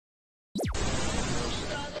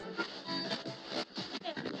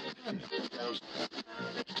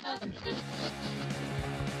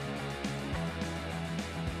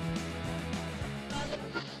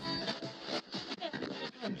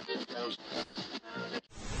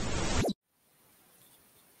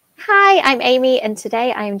Hi, I'm Amy, and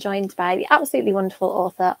today I am joined by the absolutely wonderful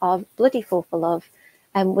author of Bloody Fool for Love,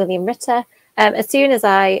 William Ritter. As soon as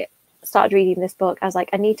I started reading this book, I was like,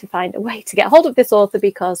 I need to find a way to get hold of this author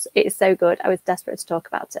because it is so good. I was desperate to talk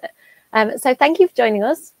about it. So thank you for joining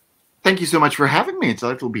us. Thank you so much for having me. It's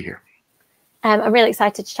delightful to be here. I'm really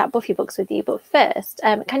excited to chat Buffy books with you. But first,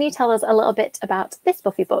 can you tell us a little bit about this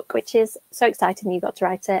Buffy book, which is so exciting you got to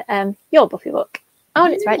write it, your Buffy book? Oh,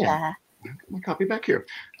 and it's right there. My copy back here.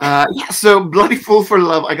 So Bloody Fool for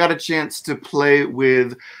Love, I got a chance to play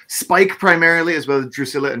with Spike primarily, as well as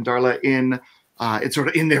Drusilla and Darla in it's sort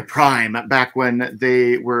of in their prime, back when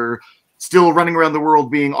they were still running around the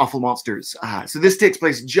world being awful monsters. So this takes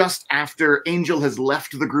place just after Angel has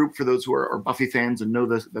left the group, for those who are Buffy fans and know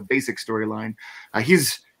the basic storyline.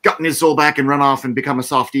 He's gotten his soul back and run off and become a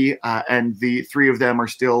softie, and the three of them are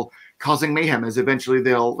still causing mayhem, as eventually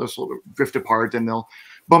they'll sort of drift apart and they'll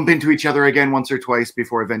bump into each other again once or twice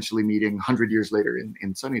before eventually meeting 100 years later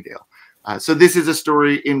in Sunnydale. So this is a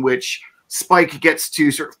story in which Spike gets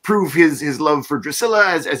to sort of prove his love for Drusilla,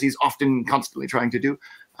 as he's often constantly trying to do.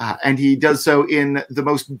 And he does so in the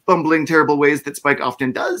most bumbling, terrible ways that Spike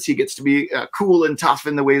often does. He gets to be cool and tough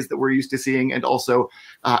in the ways that we're used to seeing, and also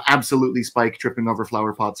absolutely Spike tripping over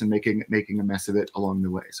flower pots and making a mess of it along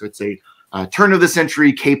the way. So it's a turn of the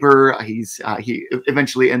century caper. He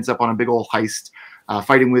eventually ends up on a big old heist,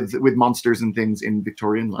 fighting with monsters and things in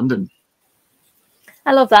Victorian London.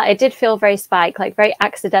 I love that. It did feel very Spike, like very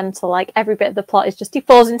accidental. Like every bit of the plot is just he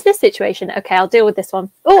falls into this situation. Okay, I'll deal with this one.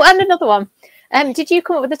 Oh, and another one. Did you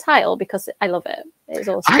come up with a title? Because I love it. It was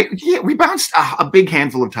awesome. We bounced a big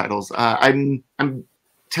handful of titles. I'm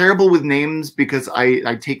terrible with names because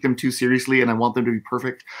I take them too seriously and I want them to be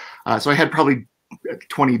perfect. So I had probably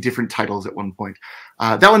 20 different titles at one point.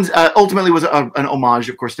 That one ultimately was an homage,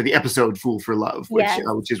 of course, to the episode "Fool for Love,"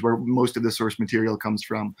 which is where most of the source material comes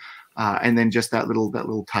from, and then just that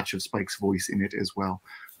little touch of Spike's voice in it as well.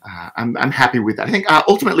 I'm happy with that. I think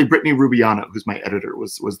ultimately Brittany Rubiano, who's my editor,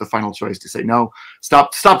 was the final choice to say, no,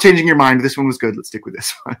 stop changing your mind. This one was good. Let's stick with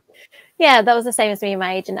this one. Yeah, that was the same as me and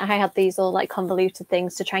my agent. I had these all like convoluted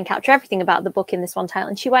things to try and capture everything about the book in this one title,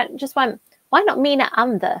 and she just went, why not Mina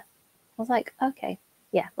and the? I was like, okay,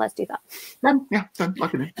 yeah, let's do that. Yeah, done.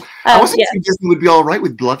 Lock it in. I wasn't sure Disney would be all right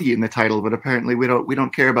with bloody in the title, but apparently we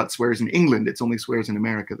don't care about swears in England. It's only swears in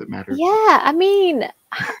America that matter. Yeah, I mean,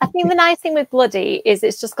 I think the nice thing with bloody is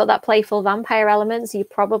it's just got that playful vampire element, so you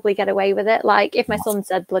probably get away with it. Like if my son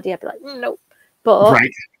said bloody, I'd be like, nope. But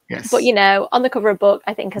right. Yes. But you know, on the cover of a book,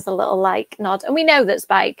 I think has a little like nod, and we know that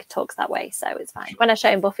Spike talks that way, so it's fine. When I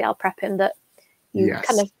show him Buffy, I'll prep him that you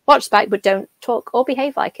kind of watch Spike, but don't talk or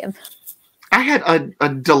behave like him. I had a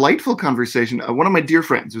delightful conversation. One of my dear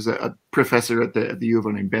friends was a professor at the U of O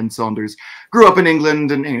named Ben Saunders. Grew up in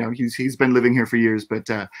England, and he's been living here for years, but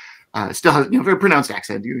still has very pronounced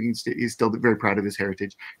accent. He's still very proud of his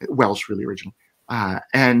heritage. Welsh, really originally.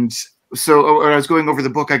 And so when I was going over the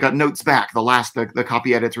book, I got notes back. The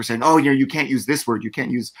copy edits were saying, oh, you can't use this word. You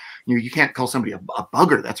can't use you can't call somebody a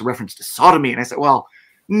bugger. That's a reference to sodomy. And I said, well,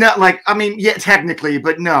 not like, I mean, yeah, technically,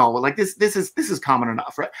 but no, like this is common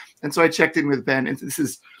enough, right? And so I checked in with Ben, and this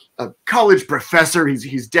is a college professor.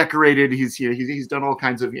 He's decorated. He's done all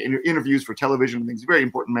kinds of interviews for television and things. He's a very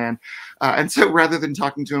important man. And so rather than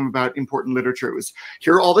talking to him about important literature, it was,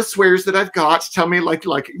 here are all the swears that I've got. Tell me, like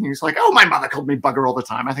he's like, oh, my mother called me bugger all the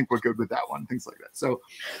time. I think we're good with that one. Things like that. So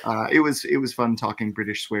it was fun talking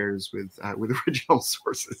British swears with original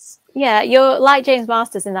sources. Yeah, you're like James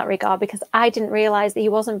Masters in that regard, because I didn't realize that he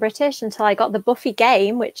wasn't British until I got the Buffy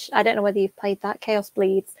game, which I don't know whether you've played that, Chaos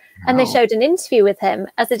Bleeds. And they showed an interview with him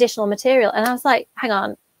as additional material. And I was like, hang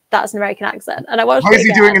on, that's an American accent. And I watched Why is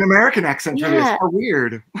he doing an American accent for this? How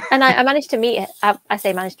weird. And I managed to meet him. I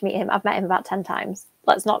say managed to meet him. I've met him about 10 times.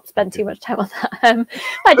 Let's not spend too much time on that.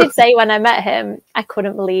 I did say when I met him, I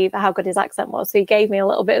couldn't believe how good his accent was. So he gave me a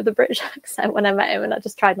little bit of the British accent when I met him, and I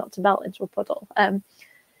just tried not to melt into a puddle.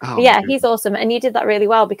 He's awesome. And you did that really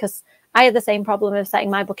well, because I had the same problem of setting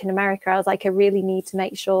my book in America. I was like, I really need to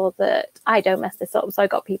make sure that I don't mess this up. So I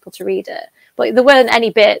got people to read it. But there weren't any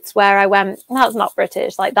bits where I went, that's not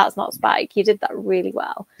British. Like, that's not Spike. You did that really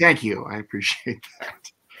well. Thank you. I appreciate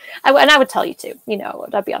that. And I would tell you to,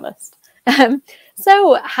 I'd be honest.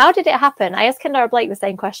 So how did it happen? I asked Kendra Blake the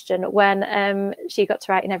same question when she got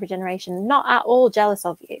to write in Every Generation. Not at all jealous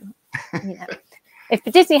of you. If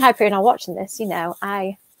the Disney Hyperion are watching this,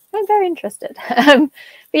 I I'm very interested. But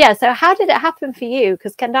yeah, so how did it happen for you?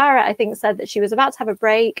 Because Kendara, I think, said that she was about to have a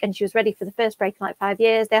break and she was ready for the first break in like 5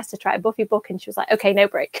 years. They asked her to write a Buffy book and she was like, okay, no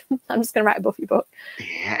break. I'm just going to write a Buffy book.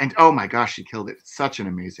 Yeah, and oh my gosh, she killed it. It's such an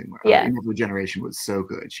amazing one. Yeah. Every Generation was so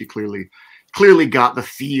good. She clearly got the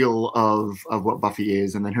feel of what Buffy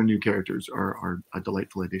is, and then her new characters are a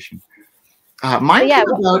delightful addition. Mine yeah,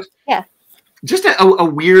 came about yeah. just a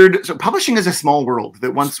weird. So publishing is a small world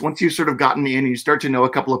that once you've sort of gotten in and you start to know a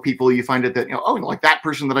couple of people, you find it that like that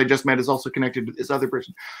person that I just met is also connected to this other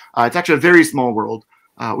person. It's actually a very small world,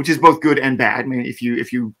 which is both good and bad. I mean, if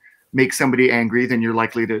you make somebody angry, then you're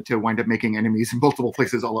likely to wind up making enemies in multiple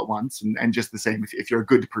places all at once. And just the same, if you're a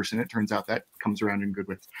good person, it turns out that comes around in good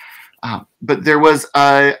ways. But there was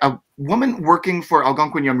a woman working for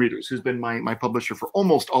Algonquin Young Readers, who's been my publisher for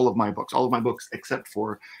almost all of my books except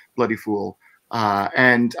for Bloody Fool.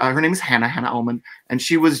 And her name is Hannah Ullman, and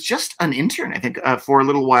she was just an intern, I think, for a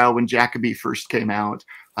little while when Jacoby first came out,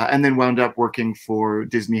 and then wound up working for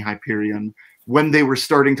Disney Hyperion when they were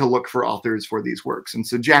starting to look for authors for these works. And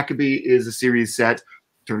so Jacoby is a series set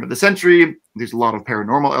turn of the century. There's a lot of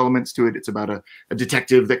paranormal elements to it. It's about a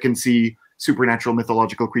detective that can see supernatural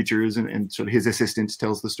mythological creatures, and sort of his assistant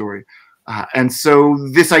tells the story. And so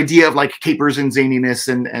this idea of like capers and zaniness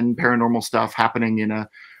and paranormal stuff happening in a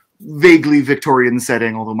vaguely Victorian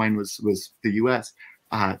setting, although mine was the US,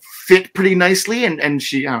 fit pretty nicely. And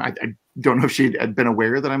she, I don't know if she had been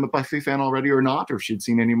aware that I'm a Buffy fan already or not, or if she'd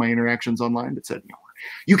seen any of my interactions online, but said,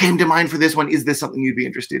 you came to mind for this one. Is this something you'd be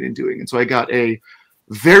interested in doing? And so I got a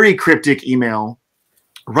very cryptic email.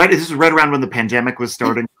 This was right around when the pandemic was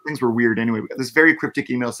starting. Things were weird anyway. We got this very cryptic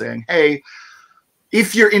email saying, hey,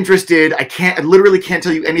 if you're interested, I literally can't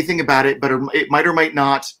tell you anything about it, but it might or might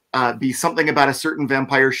not be something about a certain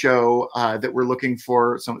vampire show that we're looking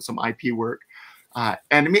for some IP work.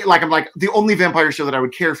 And me, I'm like, the only vampire show that I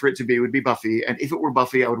would care for it to be would be Buffy. And if it were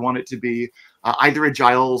Buffy, I would want it to be either a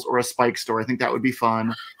Giles or a Spike story. I think that would be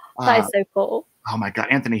fun. That is so cool. Oh my God,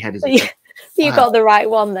 Anthony Head is you got the right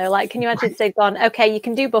one though. Like, can you imagine if they'd gone, okay, you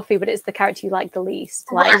can do Buffy, but it's the character you like the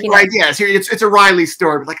least. Like, right, yes. It's a Riley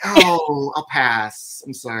story, but like, oh, I'll pass.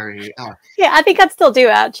 I'm sorry. Yeah, I think I'd still do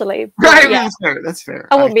it actually. Right, yeah. That's fair.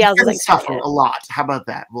 I wouldn't be as excited. Suffer a lot. How about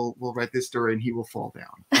that? We'll write this story and he will fall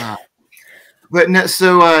down. But no,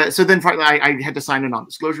 so then finally I had to sign a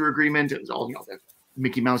non-disclosure agreement. It was all the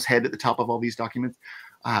Mickey Mouse head at the top of all these documents,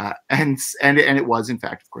 and it was in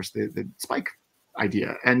fact, of course, the Spike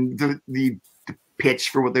idea, and the pitch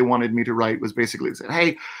for what they wanted me to write was basically said,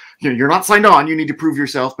 hey, you're not signed on, you need to prove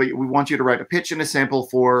yourself, but we want you to write a pitch and a sample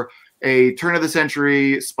for a turn of the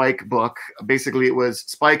century Spike book. Basically, it was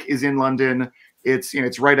Spike is in London. It's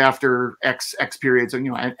it's right after X period, so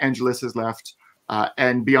Angelus has left,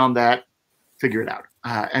 and beyond that, figure it out.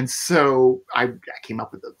 And so I came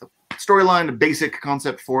up with the storyline, a basic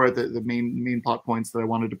concept for it, the main plot points that I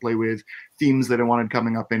wanted to play with, themes that I wanted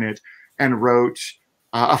coming up in it, and wrote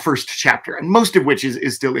a first chapter, and most of which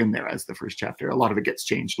is still in there as the first chapter. A lot of it gets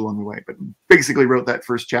changed along the way, but basically wrote that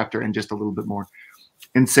first chapter and just a little bit more,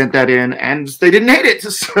 and sent that in, and they didn't hate it.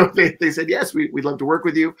 So they said, yes, we'd love to work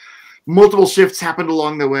with you. Multiple shifts happened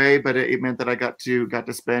along the way, but it meant that I got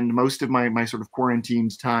to spend most of my sort of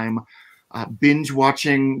quarantined time binge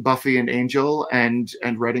watching Buffy and Angel and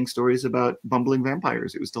writing stories about bumbling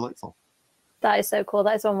vampires. It was delightful. That is so cool.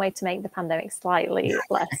 That is one way to make the pandemic slightly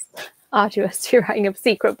less arduous to writing a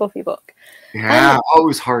secret Buffy book. Yeah,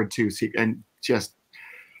 always hard to see, and just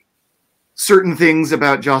certain things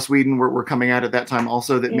about Joss Whedon were coming out at that time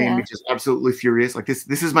also that made me just absolutely furious. Like this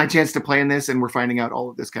is my chance to play in this, and we're finding out all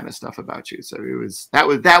of this kind of stuff about you. So that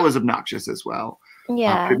was obnoxious as well.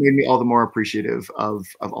 Yeah, it made me all the more appreciative of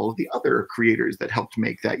all of the other creators that helped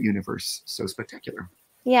make that universe so spectacular.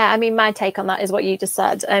 Yeah, I mean, my take on that is what you just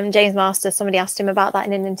said. James Masters, somebody asked him about that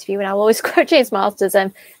in an interview, and I'll always quote James Masters,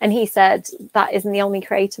 and he said that isn't the only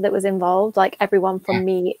creator that was involved. Like everyone from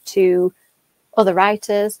me to other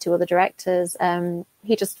writers to other directors,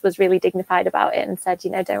 he just was really dignified about it and said,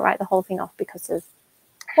 don't write the whole thing off because of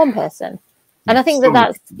one person. And I think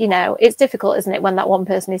that's, it's difficult, isn't it, when that one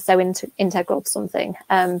person is so integral to something.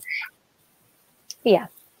 Yeah.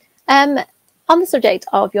 On the subject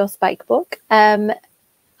of your Spike book,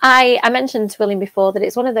 I mentioned to William before that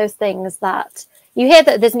it's one of those things that you hear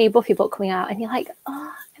that there's a new Buffy book coming out and you're like,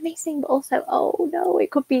 oh, amazing, but also, oh no,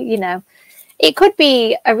 it could be, it could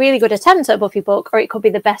be a really good attempt at a Buffy book, or it could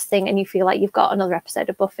be the best thing and you feel like you've got another episode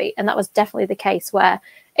of Buffy. And that was definitely the case, where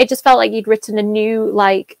it just felt like you'd written a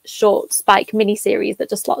new, short Spike mini-series that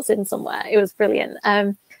just slots in somewhere. It was brilliant.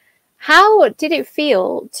 How did it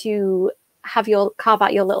feel to carve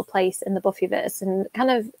out your little place in the Buffyverse, and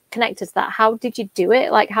kind of connected to that. How did you do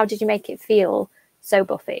it? Like, how did you make it feel so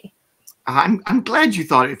Buffy? I'm glad you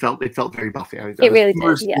thought it felt very Buffy. I was really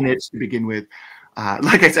immersed in it to begin with.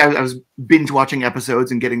 Like I said, I was binge watching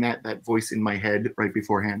episodes and getting that voice in my head right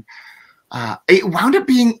beforehand. It wound up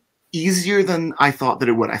being easier than I thought that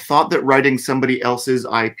it would. I thought that writing somebody else's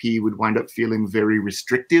IP would wind up feeling very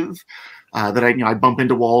restrictive. That I bump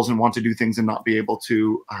into walls and want to do things and not be able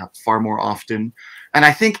to far more often. And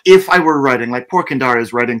I think if I were writing, like poor Kendara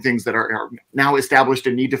is writing things that are now established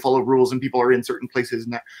and need to follow rules, and people are in certain places,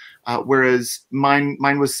 and that, whereas mine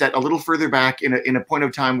was set a little further back in a point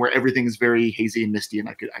of time where everything is very hazy and misty, and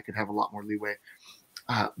I could have a lot more leeway.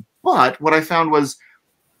 But what I found was,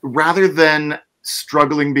 rather than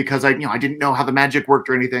struggling because I didn't know how the magic worked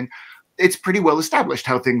or anything, it's pretty well established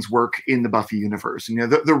how things work in the Buffy universe. And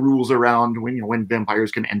the rules around when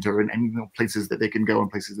vampires can enter and places that they can go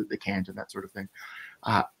and places that they can't and that sort of thing.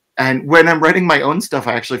 And when I'm writing my own stuff,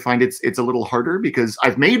 I actually find it's a little harder because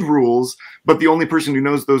I've made rules, but the only person who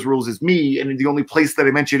knows those rules is me. And the only place that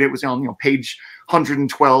I mentioned it was on page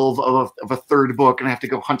 112 of a third book, and I have to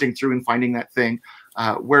go hunting through and finding that thing.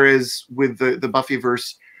 Whereas with the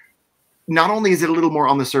Buffyverse, not only is it a little more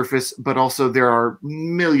on the surface, but also there are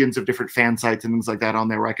millions of different fan sites and things like that on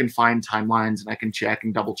there where I can find timelines and I can check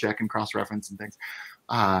and double check and cross-reference and things.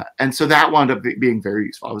 And so that wound up being very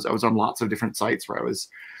useful. I was on lots of different sites where I was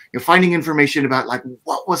finding information about like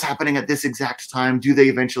what was happening at this exact time. Do they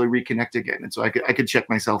eventually reconnect again? And so I could check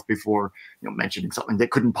myself before mentioning something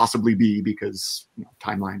that couldn't possibly be because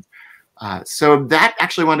timeline. So that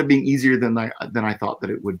actually wound up being easier than I thought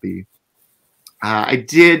that it would be. I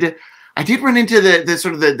did run into the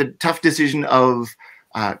sort of the tough decision of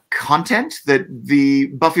content, that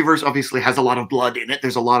the Buffyverse obviously has a lot of blood in it.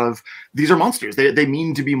 There's a lot of, these are monsters. They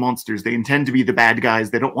mean to be monsters. They intend to be the bad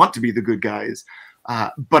guys. They don't want to be the good guys.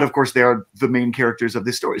 But of course, they are the main characters of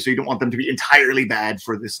this story. So you don't want them to be entirely bad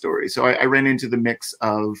for this story. So I ran into the mix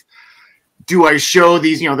of, do I show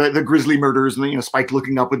these, the grisly murders and Spike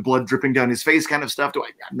looking up with blood dripping down his face kind of stuff? Do I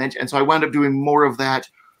mention? And so I wound up doing more of that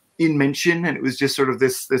in mention, and it was just sort of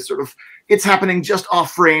this sort of, it's happening just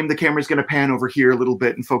off frame. The camera's going to pan over here a little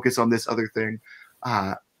bit and focus on this other thing,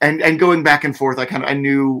 and going back and forth. I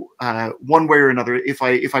knew one way or another, if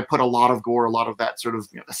I put a lot of gore, a lot of that sort of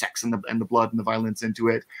the sex and the blood and the violence into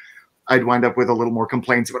it, I'd wind up with a little more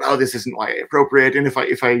complaints about, oh, this isn't appropriate. And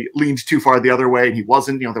if I leaned too far the other way and he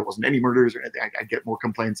wasn't, there wasn't any murders or anything, I'd get more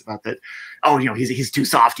complaints about that. Oh, he's too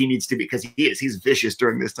soft. He needs to be, because he's vicious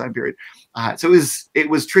during this time period. So it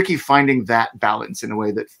was tricky finding that balance in a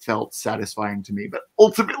way that felt satisfying to me. But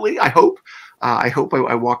ultimately, I hope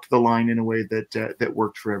I walked the line in a way that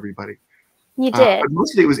worked for everybody. You did. But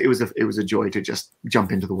mostly it was a joy to just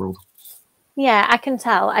jump into the world. Yeah, I can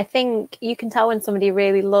tell. I think you can tell when somebody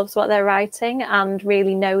really loves what they're writing and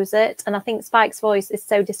really knows it. And I think Spike's voice is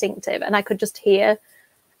so distinctive, and I could hear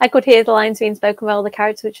the lines being spoken by all the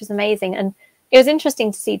characters, which was amazing. And it was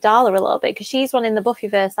interesting to see Darla a little bit, because she's one in the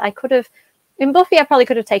Buffyverse that I could have, in Buffy, I probably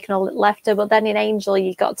could have taken a little left her, but then in Angel,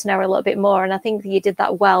 you got to know her a little bit more. And I think that you did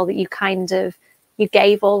that well, that you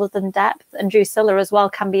gave all of them depth. And Drusilla as well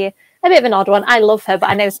can be a bit of an odd one. I love her, but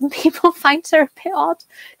I know some people find her a bit odd,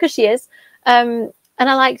 because she is. And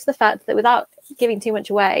I liked the fact that, without giving too much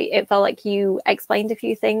away, it felt like you explained a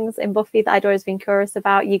few things in Buffy that I'd always been curious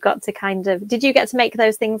about. You got to did you get to make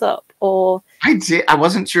those things up? Or I did. I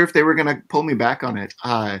wasn't sure if they were going to pull me back on it.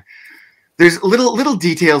 There's little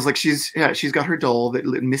details, like she's got her doll, that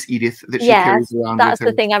Miss Edith, that she carries around. That's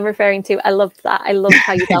the thing I'm referring to. I loved that. I loved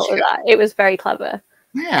how you dealt with that. It was very clever.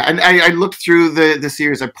 Yeah, and I looked through the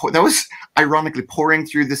series. That was ironically pouring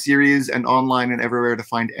through the series and online and everywhere to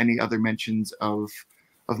find any other mentions of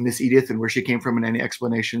Miss Edith and where she came from and any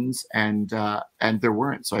explanations, and there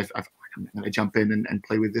weren't. So I jump in and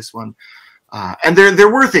play with this one. And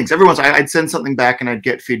there were things. Every once I'd send something back and I'd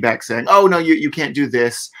get feedback saying, "Oh no, you can't do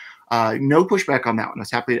this." No pushback on that one. I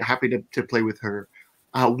was happy to play with her.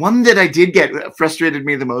 One that I did get frustrated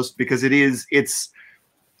me the most, because it's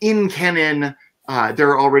in canon. There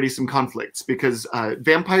are already some conflicts, because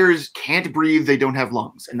vampires can't breathe. They don't have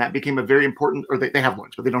lungs. And that became a very important, or they have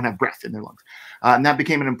lungs, but they don't have breath in their lungs. And that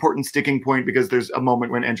became an important sticking point, because there's a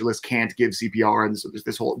moment when Angelus can't give CPR. And so there's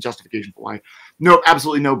this whole justification for why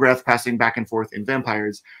absolutely no breath passing back and forth in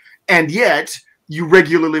vampires. And yet you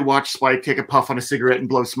regularly watch Spike take a puff on a cigarette and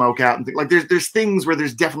blow smoke out, and like there's things where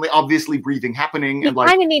there's definitely obviously breathing happening. You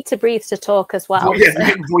kind of need to breathe to talk as well.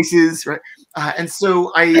 Yeah, voices, right? And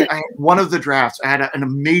so I had one of the drafts. I had an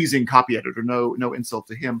amazing copy editor. No insult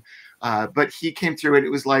to him, but he came through and it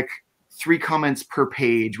was like 3 comments per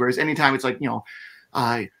page. Whereas anytime it's like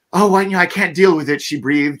oh, I can't deal with it. She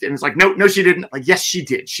breathed, and it's like, no, she didn't. Like, yes, she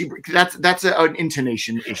did. That's an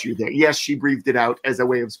intonation issue there. Yes, she breathed it out as a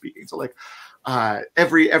way of speaking. So like,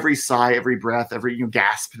 every sigh, every breath, every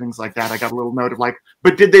gasp, things like that. I got a little note of like,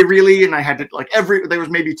 but did they really? And I had to like there was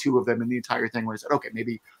maybe 2 of them in the entire thing where I said, okay,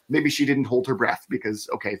 maybe she didn't hold her breath because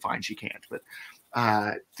okay, fine, she can't. But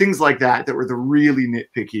things like that were the really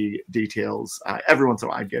nitpicky details. Every once in a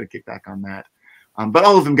while, I'd get a kickback on that. But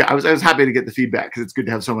all of them I was happy to get the feedback because it's good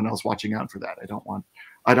to have someone else watching out for that. I don't want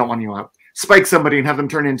spike somebody and have them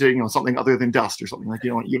turn into something other than dust or something. Like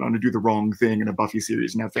you don't want to do the wrong thing in a Buffy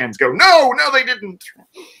series and have fans go, no, they didn't.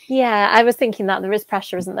 Yeah, I was thinking that there is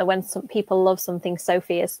pressure, isn't there, when some people love something so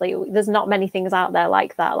fiercely. There's not many things out there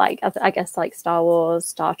like that. Like I guess like Star Wars,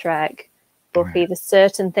 Star Trek, Buffy. There's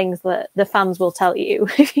certain things that the fans will tell you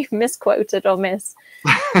if you've misquoted or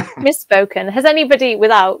misspoken. Has anybody,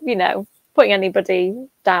 without putting anybody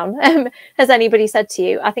down, has anybody said to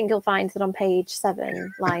you, I think you'll find that on page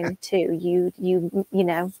 7, line 2,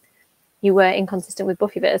 you were inconsistent with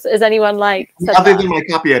Buffy bits? Has anyone said other that? than my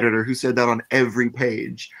copy editor who said that on every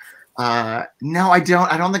page? No, I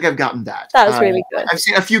don't think I've gotten that. That was really good. I've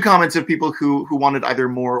seen a few comments of people who wanted either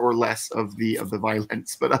more or less of the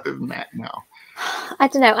violence, but other than that, no. I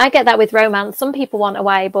don't know. I get that with romance. Some people want a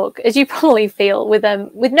YA book, as you probably feel, with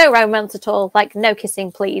no romance at all, like no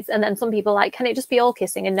kissing, please. And then some people can it just be all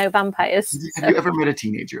kissing and no vampires? Have you ever met a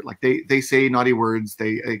teenager? Like they say naughty words,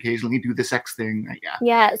 they occasionally do the sex thing.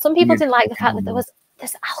 Yeah. Some people didn't like the fact that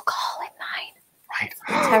there's alcohol in mine. Right.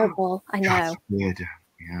 Terrible. I know.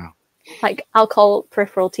 Yeah. Like alcohol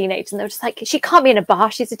peripheral teenage, and they were just like, she can't be in a bar,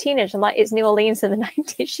 she's a teenager. I'm like, it's New Orleans in the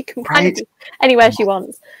 90s, she can kind of be anywhere she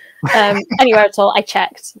wants. Anywhere at all. I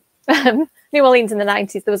checked. New Orleans in the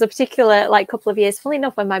 90s, there was a particular couple of years, funnily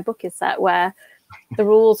enough, when my book is set, where the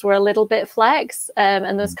rules were a little bit flex, and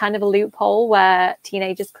there was kind of a loophole where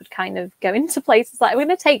teenagers could kind of go into places like, we're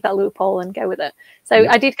going to take that loophole and go with it. So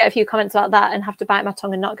I did get a few comments about that and have to bite my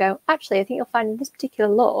tongue and not go, actually, I think you'll find in this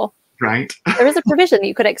particular law, right, there is a provision that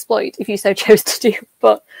you could exploit if you so chose to do.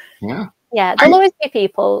 But yeah, there'll always be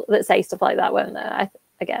people that say stuff like that, won't there?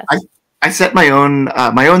 I guess. I set my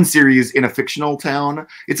own series in a fictional town.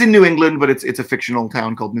 It's in New England, but it's a fictional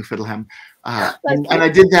town called New Fiddleham. And I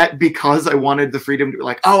did that because I wanted the freedom to be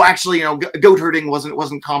like, oh, actually, goat herding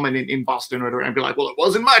wasn't common in Boston or whatever. And I'd be like, well, it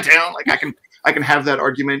was in my town. Like I can have that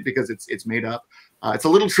argument because it's made up. It's a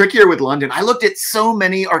little trickier with London. I looked at so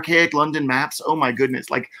many archaic London maps. Oh my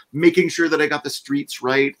goodness! Like making sure that I got the streets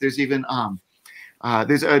right. There's even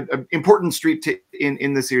there's an important street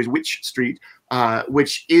in the series, Witch Street,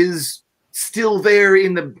 which is still there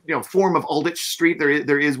in the form of Aldwych Street.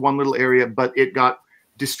 There is one little area, but it got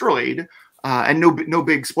destroyed. And no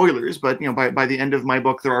big spoilers, but by the end of my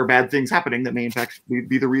book, there are bad things happening that may in fact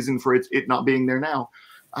be the reason for it not being there now.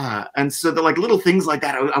 And so the little things like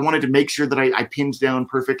that, I wanted to make sure that I pinned down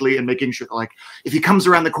perfectly, and making sure that if he comes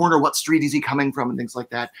around the corner, what street is he coming from, and things like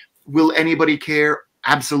that. Will anybody care?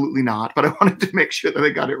 Absolutely not. But I wanted to make sure that I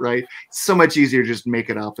got it right. It's so much easier to just make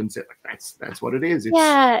it up and say that's what it is. It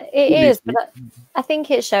is. But I think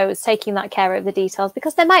it shows taking that care of the details,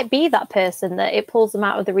 because there might be that person that it pulls them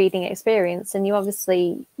out of the reading experience, and you want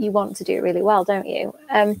to do it really well, don't you?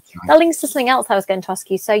 That links to something else I was going to ask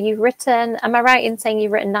you. So you've written, am I right in saying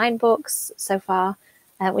you've written 9 books so far,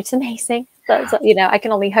 which is amazing. That's, I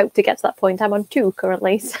can only hope to get to that point. I'm on 2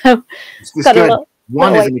 currently, so got a lot.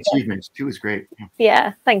 1 is an achievement. 2 is great.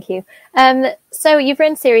 Yeah, thank you. So you've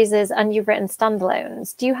written series and you've written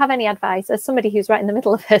standalones. Do you have any advice, as somebody who's right in the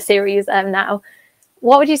middle of her series now,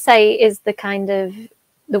 what would you say is the kind of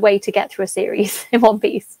the way to get through a series in one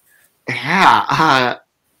piece? Yeah.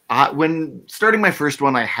 When starting my first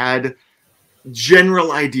one, I had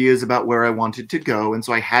general ideas about where I wanted to go. And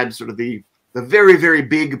so I had sort of the very, very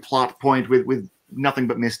big plot point with nothing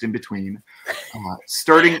but mist in between.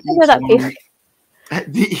 Starting each one,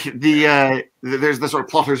 there's the sort of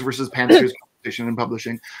plotters versus pantsers competition in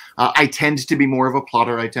publishing. I tend to be more of a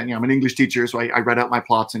plotter. I'm an English teacher, so I read out my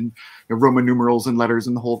plots in Roman numerals and letters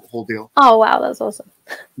and the whole deal. Oh wow, that's awesome.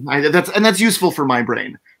 That's useful for my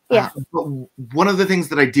brain. Yeah. But one of the things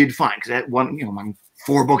that I did find, because I'm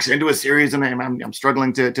 4 books into a series and I'm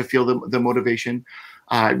struggling to feel the motivation.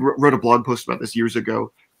 I wrote a blog post about this years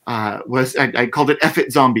ago. I called it F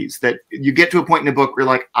It Zombies, that you get to a point in a book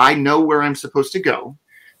where I know where I'm supposed to go.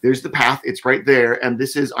 There's the path. It's right there. And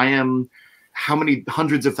I am how many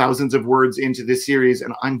hundreds of thousands of words into this series,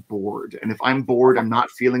 and I'm bored. And if I'm bored, I'm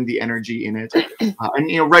not feeling the energy in it.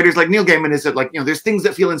 And writers like Neil Gaiman has said, there's things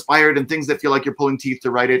that feel inspired and things that feel like you're pulling teeth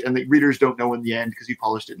to write it, and the readers don't know in the end because you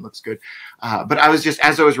polished it and looks good. But I was just,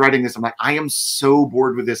 as I was writing this, I'm like, I am so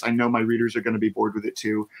bored with this. I know my readers are going to be bored with it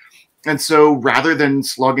too. And so rather than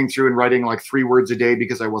slogging through and writing like 3 words a day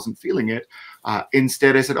because I wasn't feeling it,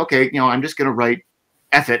 instead I said, okay, you know, I'm just going to write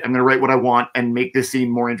F it. I'm going to write what I want and make this scene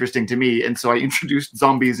more interesting to me. And so I introduced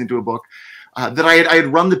zombies into a book that I had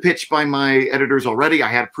run the pitch by my editors already. I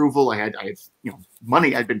had approval. I had you know,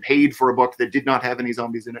 money. I'd been paid for a book that did not have any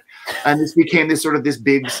zombies in it. And this became this sort of this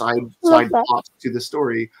big side plot to the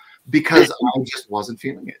story, because I just wasn't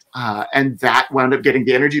feeling it. And that wound up getting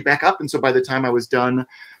the energy back up. And so by the time I was done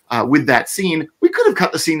with that scene, we could have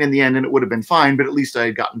cut the scene in the end and it would have been fine, but at least I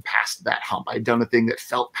had gotten past that hump. I'd done a thing that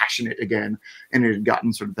felt passionate again, and it had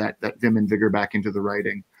gotten sort of that vim and vigor back into the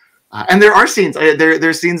writing. And there are scenes,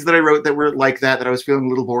 there's scenes that I wrote that were like that I was feeling a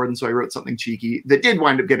little bored, and so I wrote something cheeky that did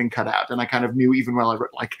wind up getting cut out. And I kind of knew even while I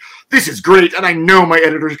wrote, like, this is great, and I know my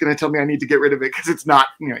editor's going to tell me I need to get rid of it because it's not,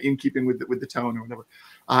 you know, in keeping with the tone or whatever.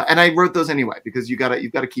 And I wrote those anyway, because you've got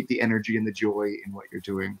to keep the energy and the joy in what you're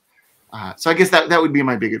doing. So I guess that would be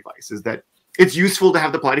my big advice, is that it's useful to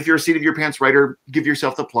have the plot. If you're a seat of your pants writer, give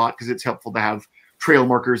yourself the plot, because it's helpful to have trail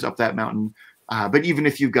markers up that mountain. But even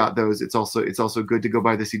if you've got those, it's also good to go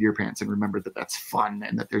by the seat of your pants and remember that that's fun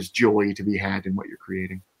and that there's joy to be had in what you're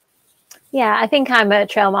creating. Yeah, I think I'm a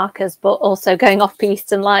trail markers, but also going off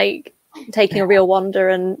piste and like taking a real wander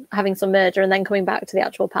and having some murder and then coming back to the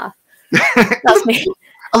actual path. That's me.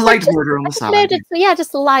 A light murder on the side.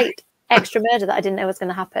 Just a light extra murder that I didn't know was going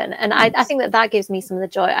to happen. And I think that gives me some of the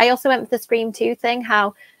joy. I also went for the Scream 2 thing,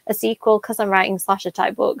 how a sequel, because I'm writing slasher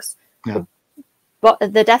type books, but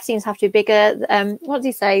the death scenes have to be bigger. What does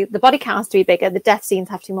he say? The body count has to be bigger. The death scenes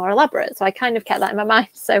have to be more elaborate. So I kind of kept that in my mind.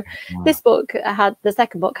 So this book the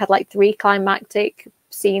second book had like 3 climactic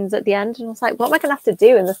scenes at the end. And I was like, what am I going to have to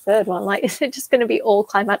do in the third one? Like, is it just going to be all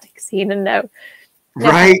climactic scene and no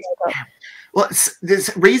right? Well,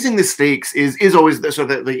 this raising the stakes is always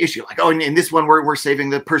the issue. Like, oh, in this one we're saving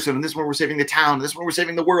the person, and this one we're saving the town, and this one we're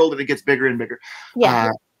saving the world, and it gets bigger and bigger.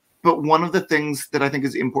 Yeah. But one of the things that I think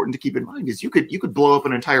is important to keep in mind is you could blow up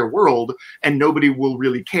an entire world and nobody will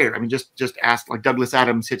really care. I mean, just ask like Douglas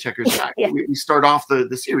Adams' Hitchhiker's Guide. We start off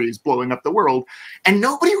the series blowing up the world, and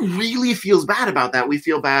nobody really feels bad about that. We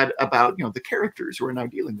feel bad about, you know, the characters who are now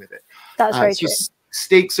dealing with it. That's very true.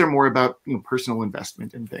 Stakes are more about, you know, personal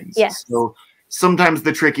investment in things. Yes. So sometimes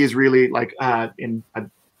the trick is really like I'm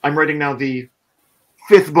writing now the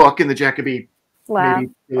 5th book in the Jacoby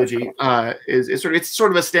trilogy. It's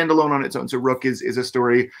sort of a standalone on its own. So Rook is a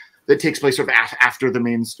story that takes place sort of after the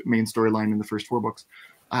main storyline in the first 4 books.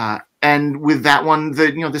 And with that one,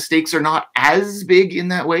 the stakes are not as big in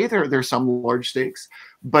that way. There's some large stakes,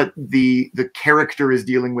 but the character is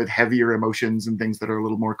dealing with heavier emotions and things that are a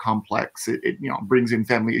little more complex. It brings in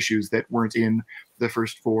family issues that weren't in the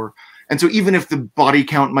first 4. And so even if the body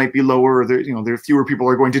count might be lower, or there fewer people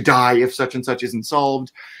are going to die if such and such isn't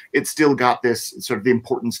solved, it's still got this sort of the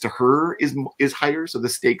importance to her is higher. So the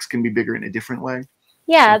stakes can be bigger in a different way.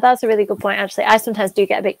 Yeah, that's a really good point, actually. I sometimes do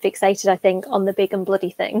get a bit fixated, I think, on the big and bloody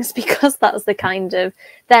things, because that's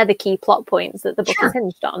they're the key plot points that the book is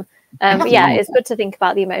hinged on. But yeah, it's good to think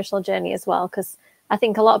about the emotional journey as well, because I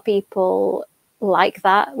think a lot of people like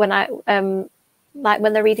that when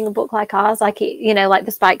when they're reading a book like ours, like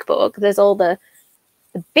the Spike book, there's all the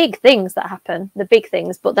big things that happen, the big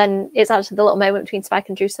things, but then it's actually the little moment between Spike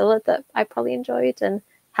and Drusilla that I probably enjoyed, and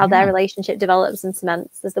how their relationship develops and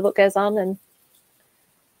cements as the book goes on. And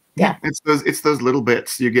yeah, it's those little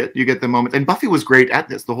bits you get the moment. And Buffy was great at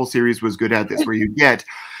this. The whole series was good at this, where you get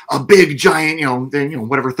a big giant,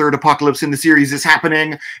 whatever third apocalypse in the series is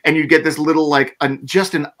happening, and you get this little an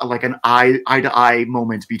eye-to-eye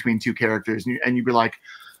moment between 2 characters, and you'd be like,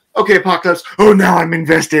 okay, apocalypse. Oh, now I'm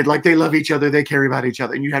invested. Like, they love each other, they care about each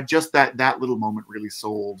other, and you have just that little moment really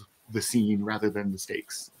sold the scene rather than the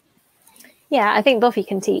stakes. Yeah, I think Buffy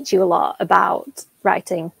can teach you a lot about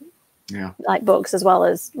writing. Yeah, like books as well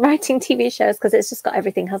as writing TV shows, because it's just got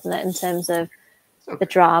everything, hasn't it, in terms of the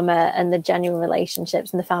drama and the genuine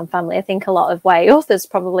relationships and the found family. I think a lot of authors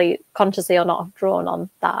probably consciously or not have drawn on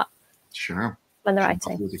that. Sure. When they're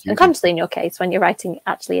writing, and consciously in your case when you're writing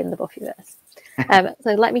actually in the Buffyverse.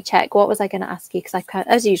 So let me check. What was I going to ask you? Because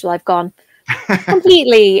as usual, I've gone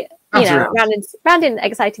completely, round in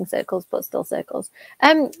exciting circles, but still circles.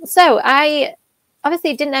 So I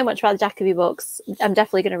obviously didn't know much about the Jacoby books. I'm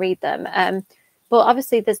definitely going to read them. But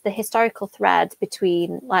obviously there's the historical thread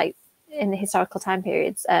between, like, in the historical time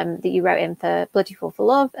periods that you wrote in for Bloody Fool for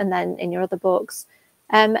Love, and then in your other books.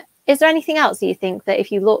 Is there anything else that you think that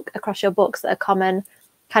if you look across your books that are common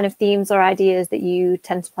kind of themes or ideas that you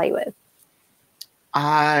tend to play with?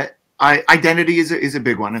 Identity is a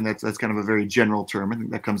big one, and that's kind of a very general term. I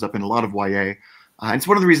think that comes up in a lot of YA. it's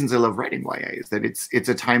one of the reasons I love writing YA, is that it's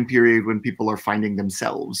a time period when people are finding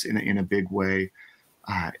themselves in a big way.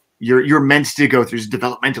 You're meant to go through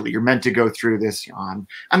developmentally. You're meant to go through this. You know,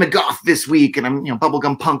 I'm a goth this week, and I'm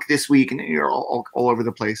bubblegum punk this week, and you're all over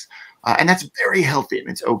the place, and that's very healthy and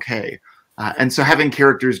it's okay. And so having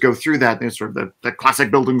characters go through that, there's sort of the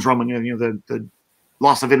classic Bildungsroman, the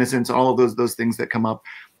loss of innocence, all of those things that come up,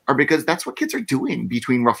 are because that's what kids are doing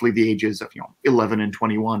between roughly the ages of 11 and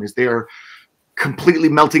 21. Is they are completely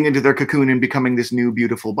melting into their cocoon and becoming this new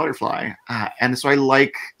beautiful butterfly. And so I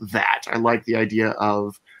like that. I like the idea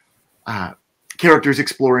of characters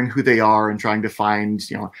exploring who they are and trying to find,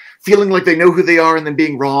 feeling like they know who they are and then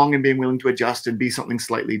being wrong and being willing to adjust and be something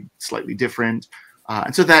slightly different.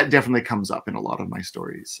 And so that definitely comes up in a lot of my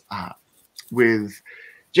stories. With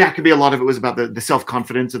Jacoby, a lot of it was about the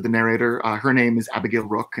self-confidence of the narrator. Her name is Abigail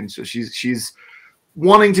Rook, and so she's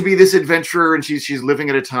wanting to be this adventurer, and she's living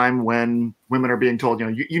at a time when women are being told,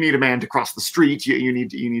 you need a man to cross the street, you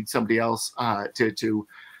need somebody else to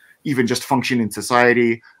even just function in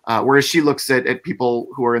society. Whereas she looks at people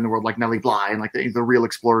who are in the world like Nellie Bly and like the real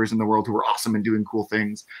explorers in the world who are awesome and doing cool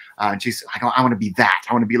things. And she's like, I want to be that.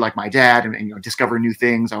 I want to be like my dad and discover new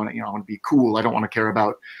things. I want to be cool. I don't want to care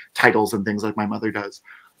about titles and things like my mother does.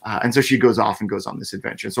 And so she goes off and goes on this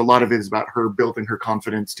adventure. So a lot of it is about her building her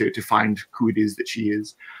confidence to find who it is that she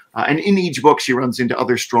is. And in each book, she runs into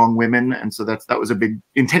other strong women. And so that was a big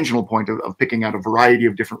intentional point of picking out a variety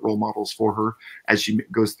of different role models for her as she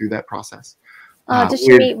goes through that process. Does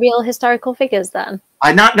she meet real historical figures then?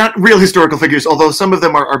 Not real historical figures, although some of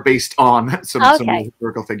them are based on some real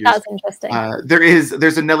historical figures. That's interesting.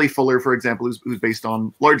 There's a Nellie Fuller, for example, who's based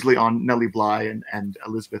largely on Nellie Bly and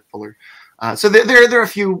Elizabeth Fuller. So there are a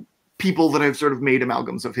few people that I've sort of made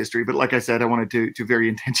amalgams of history, but like I said, I wanted to very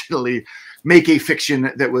intentionally make a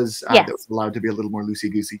fiction that was allowed to be a little more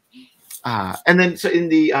loosey-goosey. And then so in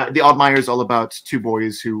the Oddmire is all about two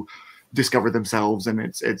boys who discover themselves, and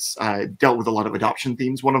it's dealt with a lot of adoption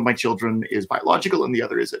themes. One of my children is biological, and the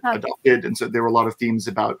other is adopted, and so there were a lot of themes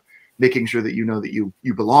about making sure that that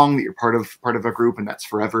you belong, that you're part of a group, and that's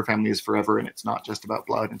forever. Family is forever, and it's not just about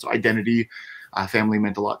blood. And so identity, family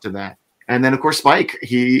meant a lot to that. And then, of course, Spike,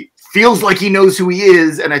 he feels like he knows who he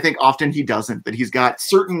is, and I think often he doesn't, that he's got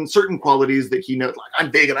certain qualities that he knows, like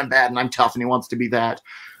I'm big and I'm bad and I'm tough, and he wants to be that.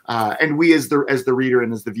 And we as the reader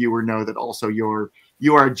and as the viewer know that also you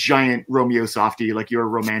are a giant Romeo softie, like you're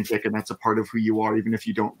romantic, and that's a part of who you are, even if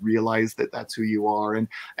you don't realize that that's who you are. And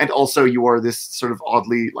also you are this sort of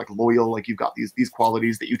oddly like loyal, like you've got these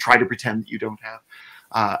qualities that you try to pretend that you don't have.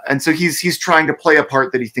 And so he's trying to play a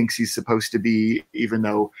part that he thinks he's supposed to be, even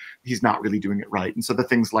though he's not really doing it right. And so the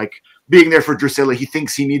things like being there for Drusilla, he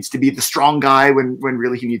thinks he needs to be the strong guy when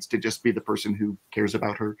really he needs to just be the person who cares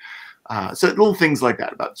about her. So little things like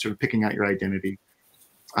that about sort of picking out your identity.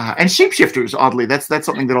 And shapeshifters, oddly, that's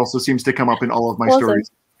something that also seems to come up in all of my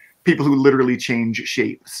stories. People who literally change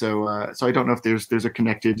shape. So I don't know if there's a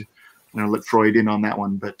connected, let Freud in on that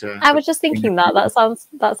one, but I was just thinking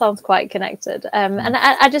that sounds quite connected. And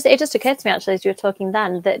it just occurred to me actually as you were talking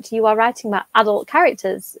then that you are writing about adult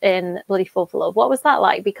characters in Bloody Fool for Love. What was that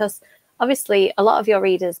like? Because obviously a lot of your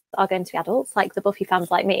readers are going to be adults, like the Buffy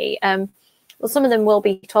fans like me. Well, some of them will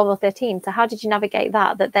be 12 or 13. So how did you navigate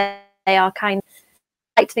that they are kind of,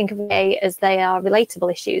 I like to think of it as they are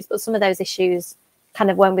relatable issues, but some of those issues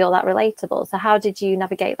kind of won't be all that relatable. So how did you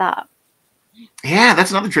navigate that? Yeah,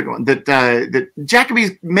 that's another tricky one. That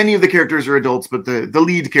Jacoby's, many of the characters are adults, but the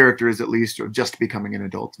lead character is at least just becoming an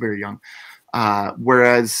adult, very young.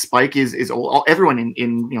 Whereas Spike is old. Everyone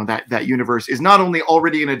in that universe is not only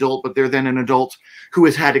already an adult, but they're then an adult who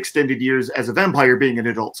has had extended years as a vampire being an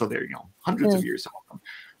adult. So they're hundreds of years, some of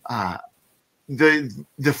them.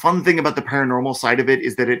 The fun thing about the paranormal side of it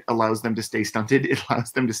is that it allows them to stay stunted. It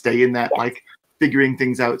allows them to stay in that like figuring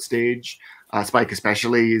things out stage. Spike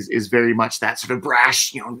especially is very much that sort of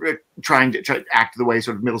brash, trying to act the way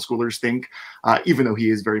sort of middle schoolers think, even though he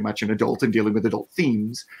is very much an adult and dealing with adult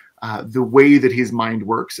themes. The way that his mind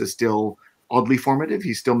works is still oddly formative.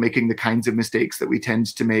 He's still making the kinds of mistakes that we tend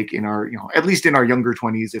to make in our, at least in our younger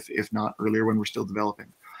 20s, if not earlier when we're still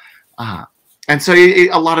developing. And so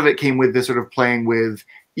a lot of it came with this sort of playing with,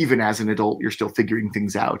 even as an adult, you're still figuring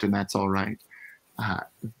things out, and that's all right.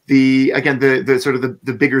 The sort of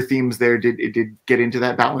the bigger themes there did get into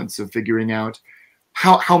that balance of figuring out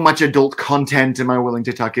how much adult content am I willing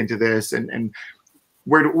to tuck into this, and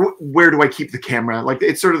where do I keep the camera? Like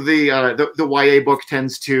it's sort of the YA book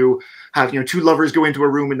tends to have two lovers go into a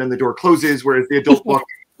room and then the door closes, whereas the adult book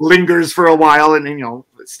lingers for a while and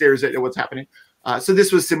stares at what's happening. So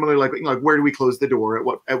this was similar, like where do we close the door?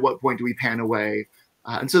 At what point do we pan away?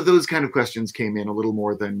 And so those kind of questions came in a little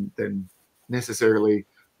more than necessarily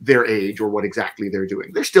their age or what exactly they're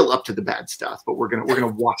doing. They're still up to the bad stuff, but we're gonna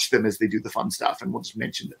watch them as they do the fun stuff, and we'll just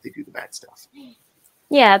mention that they do the bad stuff.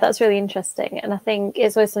 Yeah, that's really interesting. And I think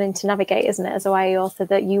it's always something to navigate, isn't it, as a YA author,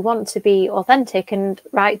 that you want to be authentic and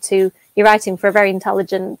you're writing for a very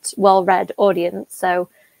intelligent, well-read audience. So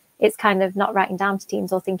it's kind of not writing down to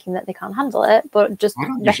teens or thinking that they can't handle it, but just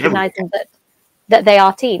recognizing that they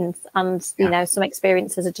are teens, and, you know, some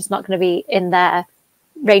experiences are just not going to be in their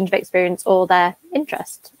range of experience or their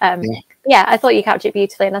interest. Yeah, I thought you captured it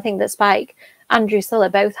beautifully. And I think that Spike and Drusilla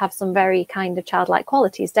both have some very kind of childlike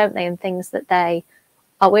qualities, don't they, and things that they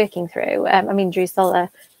are working through. I mean,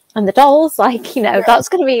 Drusilla and the dolls, like, you know, that's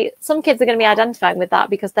going to be, some kids are going to be identifying with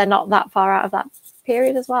that because they're not that far out of that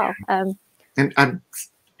period as well. And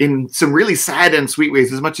in some really sad and sweet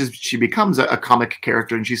ways, as much as she becomes a comic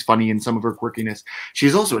character and she's funny in some of her quirkiness,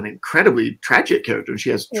 she's also an incredibly tragic character, and she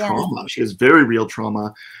has trauma. She has very real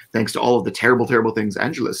trauma thanks to all of the terrible, terrible things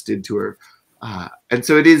Angelus did to her. And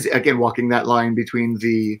so it is, again, walking that line between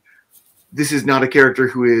this is not a character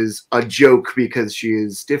who is a joke because she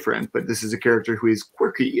is different, but this is a character who is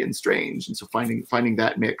quirky and strange. And so finding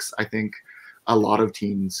that mix, I think a lot of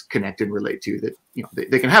teens connect and relate to, that, you know,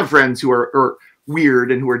 they can have friends who are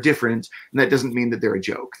weird and who are different, and that doesn't mean that they're a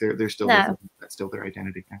joke. They're still that's still their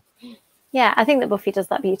identity. Yeah, I think that Buffy does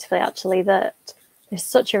that beautifully, actually, that there's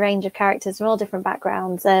such a range of characters from all different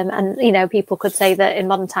backgrounds. And, you know, people could say that in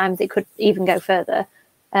modern times it could even go further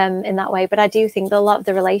in that way. But I do think that a lot of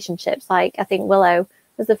the relationships, like I think Willow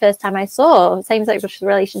was the first time I saw same-sex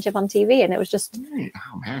relationship on TV, and it was just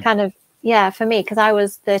kind of, yeah, for me, because I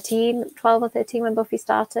was 12 or 13 when Buffy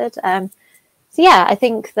started. So yeah, I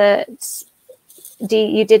think that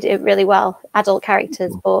you did it really well, adult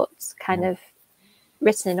characters, but kind of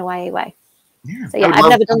written in a YA way. Yeah, so yeah, I've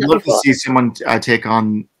never done that before. I'd love to see someone take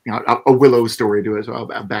on, you know, a Willow story to it as well,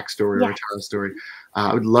 a backstory or a Tara story.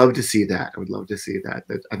 I would love to see that. I would love to see that.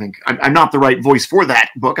 I think I'm not the right voice for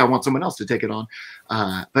that book. I want someone else to take it on.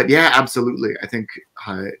 But yeah, absolutely. I think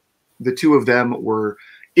the two of them were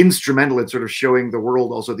instrumental in sort of showing the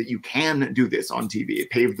world also that you can do this on TV.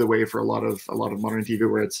 It paved the way for a lot of modern TV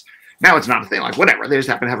where now it's not a thing, like whatever, they just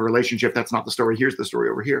happen to have a relationship. That's not the story. Here's the story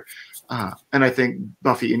over here. And I think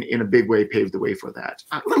Buffy in a big way paved the way for that.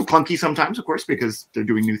 A little clunky sometimes, of course, because they're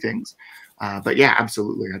doing new things. But yeah,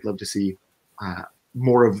 absolutely. I'd love to see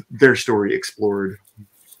more of their story explored.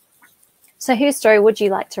 So whose story would you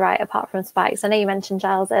like to write apart from Spike's? I know you mentioned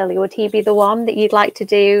Giles earlier. Would he be the one that you'd like to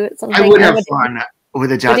do something? I would have fun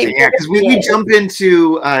with a Giles. Yeah, because we jump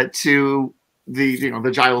into to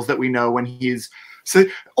the Giles that we know when he's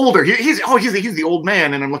older. He's the old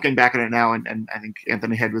man, and I'm looking back at it now, and I think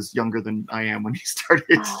Anthony Head was younger than I am when he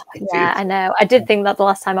started. Yeah, I know. I did think that the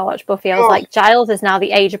last time I watched Buffy, I was like, Giles is now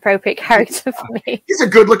the age-appropriate character for me. He's a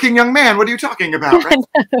good-looking young man. What are you talking about?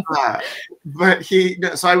 Right? But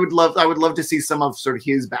so I would love to see some of sort of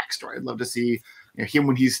his backstory. I'd love to see, you know, him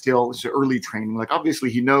when he's still early training. Like, obviously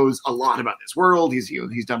he knows a lot about this world.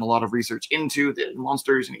 He's done a lot of research into the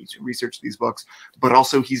monsters, and he's researched these books, but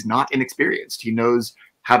also he's not inexperienced. He knows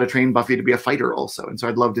how to train Buffy to be a fighter also. And so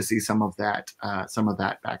I'd love to see some of that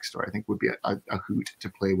backstory. I think would be a hoot to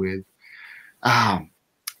play with. I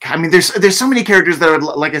mean, there's so many characters that I would,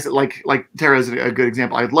 like I said, like Tara's a good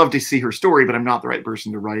example. I'd love to see her story, but I'm not the right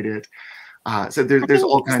person to write it. So there's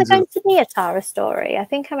all kinds of. Is there going to be a Tara story? I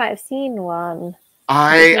think I might have seen one.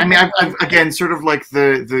 I mean, I've again, sort of like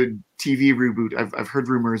the TV reboot. I've heard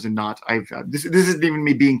rumors and not. This isn't even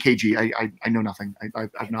me being cagey. I know nothing.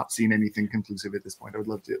 I've not seen anything conclusive at this point. I would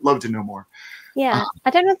love to know more. Yeah, I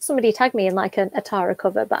don't know if somebody tagged me in like a Tara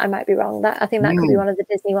cover, but I might be wrong. I think that could be one of the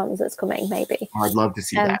Disney ones that's coming, maybe. Oh, I'd love to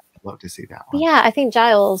see that. I'd love to see that one. Yeah, I think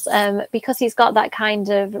Giles, because he's got that kind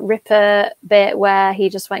of Ripper bit where he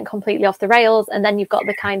just went completely off the rails, and then you've got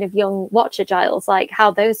the kind of young Watcher Giles, like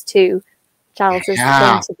how those two Giles is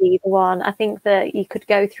going to be the one. I think that you could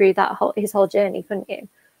go through his whole journey, couldn't you?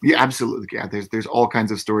 Yeah, absolutely. Yeah, there's all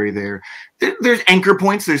kinds of story there. There's anchor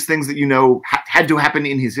points. There's things that had to happen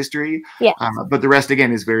in his history. Yeah. But the rest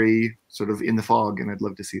again is very sort of in the fog, and I'd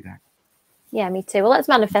love to see that. Yeah, me too. Well, let's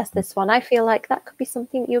manifest this one. I feel like that could be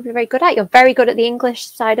something that you'll be very good at. You're very good at the English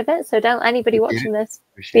side of it, so don't anybody watching this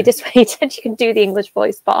be dissuaded. You can do the English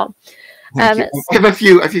voice spot on. I have a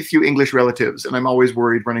few English relatives, and I'm always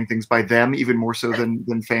worried running things by them, even more so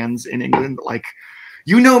than fans in England. Like,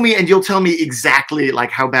 you know me, and you'll tell me exactly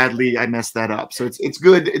like how badly I messed that up. So it's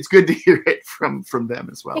good. It's good to hear it from them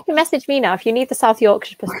as well. You can message me now if you need the South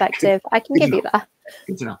Yorkshire perspective. I can give you that.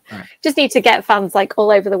 Good to know. All right. Just need to get fans like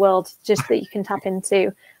all over the world, just that you can tap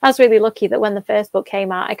into. I was really lucky that when the first book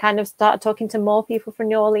came out, I kind of started talking to more people from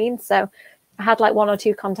New Orleans. So I had like 1 or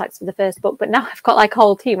 2 contacts for the first book, but now I've got like a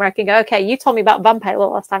whole team where I can go, okay, you told me about Vampire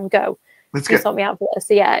last time, go. Let's you sort me out for this.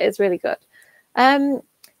 So yeah, it's really good.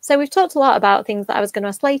 So we've talked a lot about things that I was going to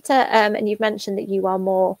ask later, and you've mentioned that you are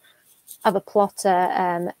more of a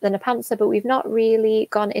plotter than a pantser, but we've not really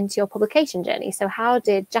gone into your publication journey. So how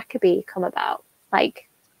did Jacoby come about? Like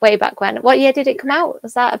way back when? What year did it come out?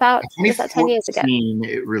 Was that 10 years ago?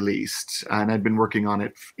 It released, and I'd been working on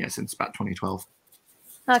it since about 2012.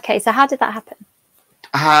 Okay, so how did that happen?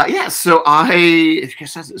 So I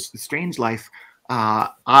guess that's a strange life. I'm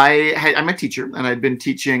a teacher, and I'd been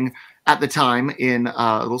teaching at the time in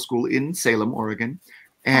a little school in Salem, Oregon.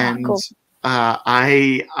 And cool.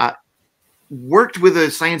 I worked with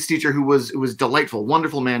a science teacher who was delightful,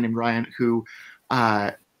 wonderful man named Ryan, who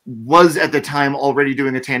was at the time already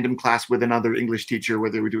doing a tandem class with another English teacher where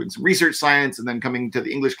they were doing some research science and then coming to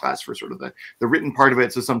the English class for sort of the written part of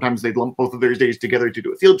it. So sometimes they'd lump both of their days together to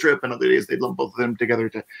do a field trip, and other days they'd lump both of them together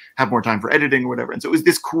to have more time for editing or whatever. And so it was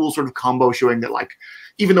this cool sort of combo showing that, like,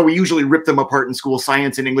 even though we usually rip them apart in school,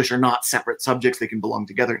 science and English are not separate subjects. They can belong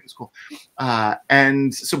together in school.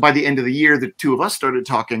 And so by the end of the year, the two of us started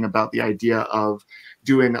talking about the idea of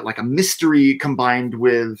doing like a mystery combined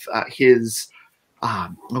with his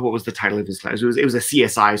what was the title of his class? It was a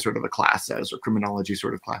CSI sort of a class, or criminology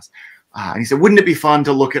sort of class. And he said, wouldn't it be fun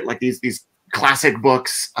to look at like these classic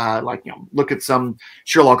books, look at some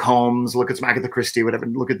Sherlock Holmes, look at some Agatha Christie, whatever,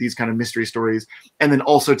 look at these kind of mystery stories, and then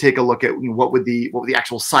also take a look at what would the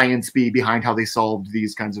actual science be behind how they solved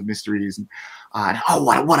these kinds of mysteries. And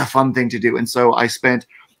what a fun thing to do. And so I spent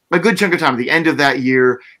a good chunk of time at the end of that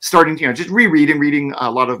year starting to, just reading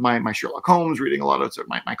a lot of my Sherlock Holmes, reading a lot of sort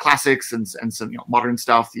of my classics and some, modern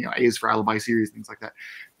stuff, A's for Alibi series, things like that.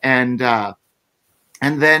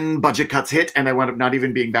 And then budget cuts hit, and I wound up not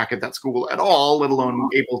even being back at that school at all, let alone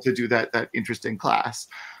able to do that interesting class.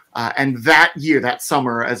 And that year, that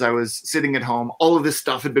summer, as I was sitting at home, all of this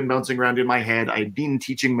stuff had been bouncing around in my head. I'd been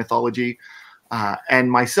teaching mythology. And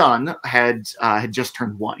my son had just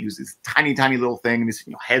turned 1. He was this tiny, tiny little thing, and his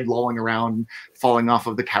head lolling around, falling off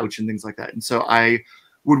of the couch and things like that. And so I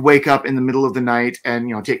would wake up in the middle of the night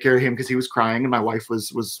and take care of him because he was crying, and my wife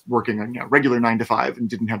was working on regular 9 to 5 and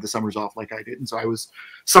didn't have the summers off like I did. And so I was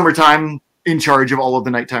summertime in charge of all of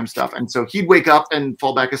the nighttime stuff. And so he'd wake up and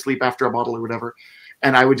fall back asleep after a bottle or whatever,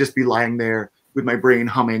 and I would just be lying there with my brain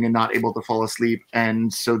humming and not able to fall asleep.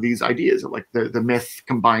 And so these ideas of like the myth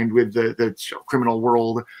combined with the criminal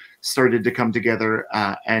world started to come together.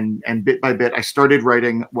 And bit by bit, I started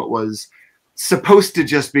writing what was supposed to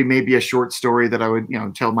just be maybe a short story that I would,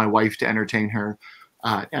 tell my wife to entertain her.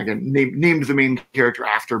 Again, named the main character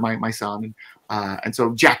after my son. And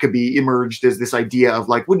so Jacoby emerged as this idea of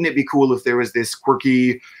like, wouldn't it be cool if there was this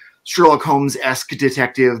quirky Sherlock Holmes-esque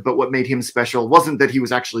detective, but what made him special wasn't that he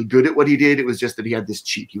was actually good at what he did. It was just that he had this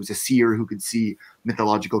cheat. He was a seer who could see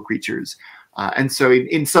mythological creatures. And so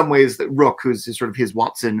in some ways that Rook, who's sort of his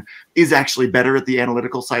Watson, is actually better at the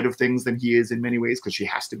analytical side of things than he is in many ways, because she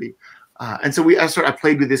has to be. And so I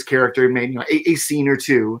played with this character and made a scene or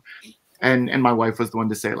two. And my wife was the one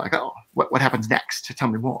to say like, oh, what happens next? Tell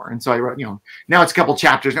me more. And so I wrote, now it's a couple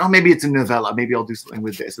chapters. Oh, maybe it's a novella. Maybe I'll do something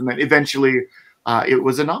with this. And then eventually it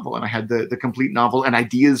was a novel, and I had the complete novel and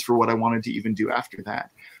ideas for what I wanted to even do after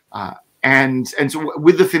that. And so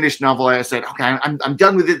with the finished novel, I said, okay, I'm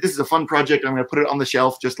done with it. This is a fun project. I'm going to put it on the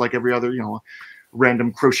shelf, just like every other,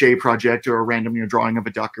 random crochet project or a random, drawing of a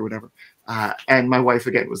duck or whatever. And my wife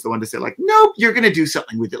again was the one to say like, nope, you're going to do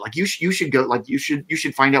something with it. Like you should go, like you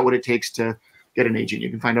should find out what it takes to get an agent. You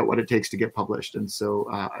can find out what it takes to get published. And so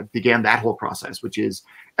I began that whole process, which is,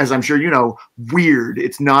 as I'm sure you know, weird.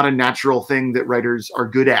 It's not a natural thing that writers are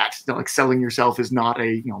good at. Like selling yourself is not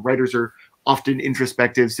writers are often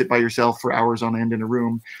introspective, sit by yourself for hours on end in a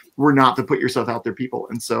room. We're not the put yourself out there people.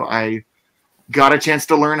 And so I got a chance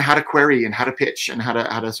to learn how to query and how to pitch and how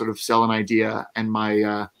to sort of sell an idea. And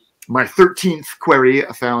my 13th query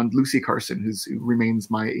found Lucy Carson, who remains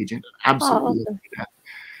my agent. Absolutely.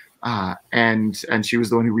 And she was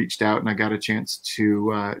the one who reached out, and I got a chance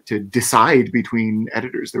to decide between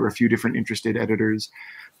editors. There were a few different interested editors,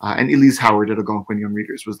 and Elise Howard at Algonquin Young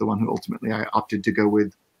Readers was the one who ultimately I opted to go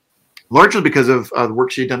with, largely because of the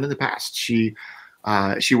work she had done in the past. She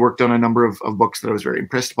worked on a number of books that I was very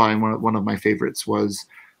impressed by, and one of my favorites was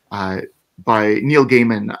by Neil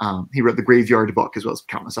Gaiman. He wrote the Graveyard Book as well as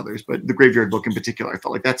countless others, but the Graveyard Book in particular, I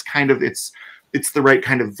felt like that's kind of it's the right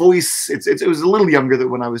kind of voice. It was a little younger than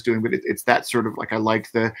when I was doing, but it's that sort of like I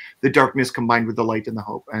liked the darkness combined with the light and the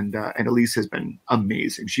hope. And Elise has been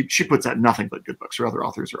amazing. She puts out nothing but good books. Her other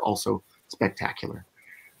authors are also spectacular.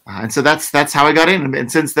 And so that's how I got in.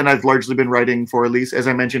 And since then, I've largely been writing for Elise. As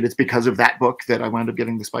I mentioned, it's because of that book that I wound up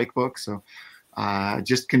getting the Spike book. So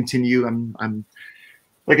just continue. I'm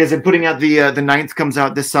like I said, putting out the ninth comes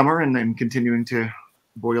out this summer, and then continuing to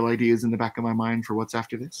boil ideas in the back of my mind for what's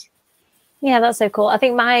after this. Yeah, that's so cool. I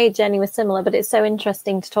think my journey was similar, but it's so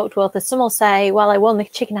interesting to talk to authors. Some will say, well, I won the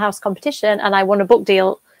Chicken House competition and I won a book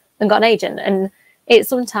deal and got an agent. And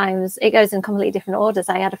sometimes it goes in completely different orders.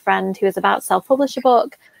 I had a friend who was about to self-publish a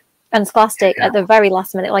book, and Scholastic at the very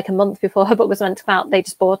last minute, like a month before her book was meant to come out, they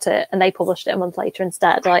just bought it and they published it a month later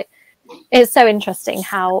instead. Like, it's so interesting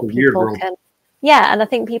how people can, yeah. And I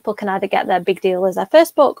think people can either get their big deal as their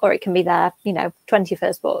first book, or it can be their,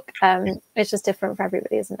 21st book. It's just different for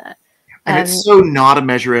everybody, isn't it? And it's so not a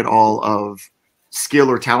measure at all of skill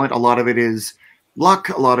or talent. A lot of it is luck.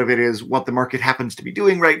 A lot of it is what the market happens to be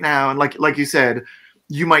doing right now. And like you said,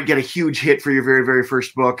 you might get a huge hit for your very, very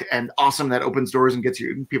first book, and awesome, that opens doors and gets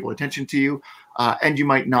people attention to you. And you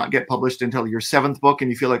might not get published until your 7th book,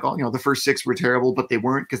 and you feel like, oh, the first 6 were terrible, but they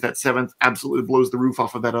weren't, because that 7th absolutely blows the roof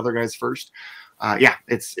off of that other guy's first. Yeah,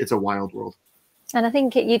 it's a wild world. And I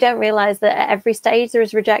think you don't realize that at every stage there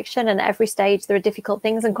is rejection, and at every stage there are difficult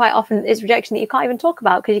things. And quite often it's rejection that you can't even talk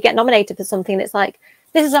about, because you get nominated for something and it's like,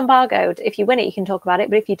 this is embargoed. If you win it, you can talk about it.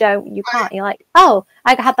 But if you don't, you can't. You're like, oh,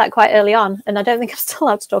 I had that quite early on, and I don't think I'm still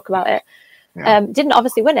allowed to talk about it. Yeah. Didn't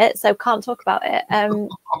obviously win it, so can't talk about it.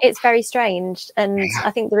 It's very strange. And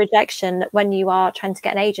I think the rejection when you are trying to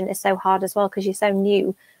get an agent is so hard as well, because you're so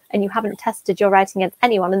new and you haven't tested your writing against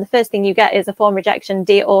anyone. And the first thing you get is a form rejection.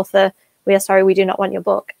 Dear author, we are sorry, we do not want your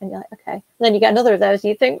book. And you're like, okay. And then you get another of those and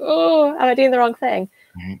you think, oh, am I doing the wrong thing?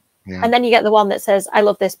 Yeah. And then you get the one that says, I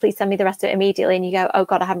love this, please send me the rest of it immediately. And you go, oh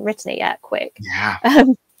God, I haven't written it yet, quick. Yeah.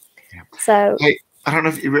 So I don't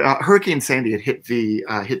know if Hurricane Sandy had hit the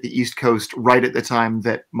East Coast right at the time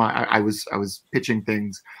that I was pitching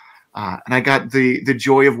things. And I got the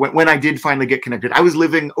joy of when I did finally get connected. I was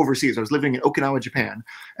living overseas. I was living in Okinawa, Japan.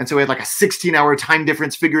 And so I had like a 16-hour time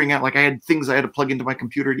difference figuring out, like I had things I had to plug into my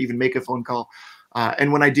computer to even make a phone call.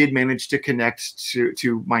 And when I did manage to connect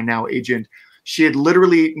to my now agent, she had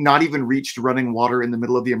literally not even reached running water in the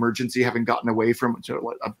middle of the emergency, having gotten away from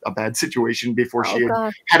a bad situation before she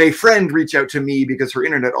had a friend reach out to me, because her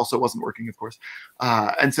internet also wasn't working, of course.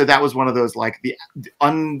 And so that was one of those, like, the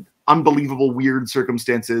unbelievable weird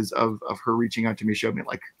circumstances of her reaching out to me showed me,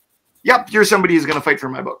 like, yep, you're somebody who's going to fight for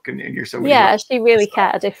my book, and you're somebody. Yeah, she really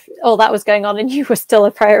cared if all that was going on and you were still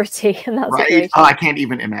a priority. And that's right. Oh, I can't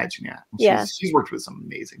even imagine. Yeah. She's worked with some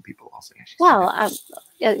amazing people also.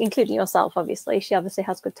 Yeah, including yourself, obviously. She obviously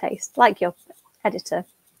has good taste, like your editor.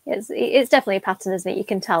 It's definitely a pattern, isn't it? You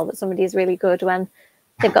can tell that somebody is really good when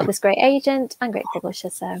they've got this great agent and great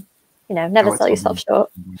publisher. So, never sell yourself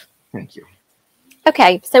short. Thank you.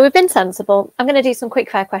 Okay, so we've been sensible. I'm going to do some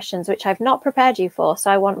quick fire questions, which I've not prepared you for.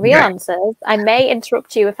 So I want real answers. I may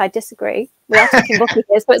interrupt you if I disagree. We are talking Buffy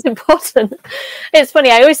here, so it's important. It's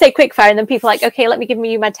funny. I always say quick fire, and then people are like, okay, let me give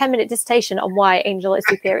you my 10-minute dissertation on why Angel is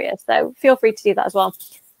superior. So feel free to do that as well.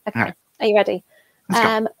 Okay, Are you ready?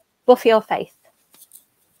 Buffy or Faith?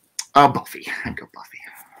 Buffy. I'd go Buffy.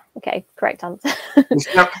 Okay, correct answer. I'm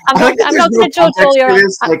not going to judge all your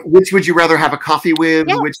answers. Like, which would you rather have a coffee with?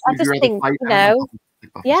 Yeah, which would you rather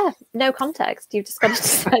fight? No context. You've just got to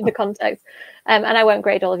decide the context. And I won't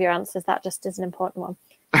grade all of your answers. That just is an important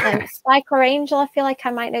one. Spike or Angel? I feel like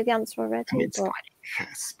I might know the answer already. I mean,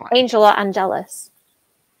 Spike. Angel or Angelus?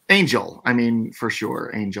 Angel. I mean, for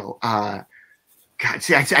sure, Angel. God,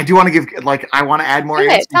 see, I do want to give, like, I want to add more.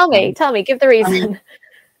 Okay, tell me. Give the reason. I mean,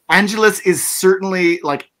 Angelus is certainly,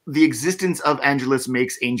 like, the existence of Angelus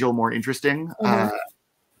makes Angel more interesting.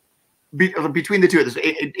 Between the two of this,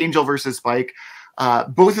 Angel versus Spike,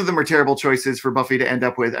 both of them are terrible choices for Buffy to end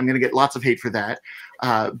up with. I'm going to get lots of hate for that.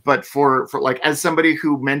 But for like, as somebody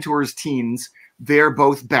who mentors teens, they're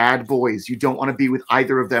both bad boys. You don't want to be with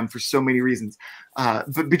either of them for so many reasons.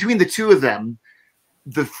 But between the two of them,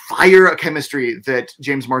 the fire chemistry that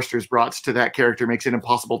James Marsters brought to that character makes it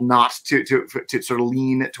impossible not to sort of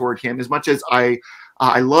lean toward him. As much as I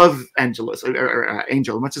love Angelus or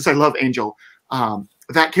Angel, as much as I love Angel,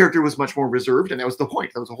 that character was much more reserved, and that was the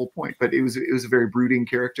point. That was the whole point. But it was a very brooding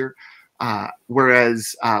character,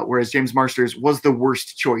 whereas James Marsters was the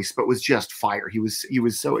worst choice, but was just fire. He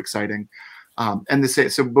was so exciting. And the same,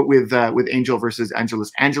 so, but with Angel versus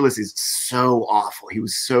Angelus, Angelus is so awful. He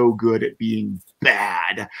was so good at being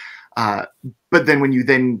bad. But then when you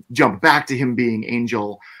then jump back to him being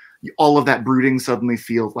Angel, all of that brooding suddenly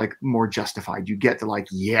feels like more justified. You get to like,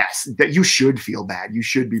 yes, that you should feel bad. You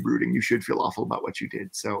should be brooding. You should feel awful about what you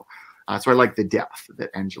did. So I like the depth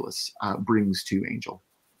that Angelus brings to Angel.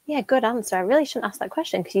 Yeah, good answer. I really shouldn't ask that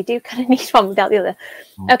question because you do kind of need one without the other.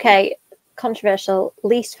 Okay, controversial.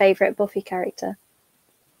 Least favorite Buffy character?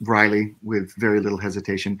 Riley, with very little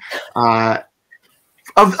hesitation.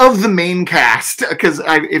 Of the main cast, because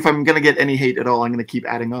if I'm going to get any hate at all, I'm going to keep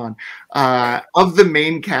adding on. Of the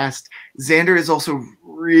main cast, Xander is also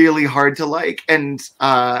really hard to like, and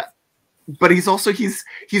but he's also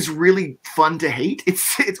he's really fun to hate.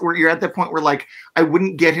 It's where you're at that point where like I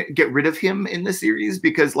wouldn't get rid of him in the series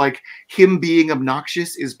because like him being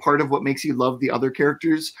obnoxious is part of what makes you love the other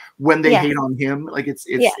characters when they hate on him. Like it's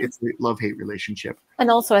a love-hate relationship. And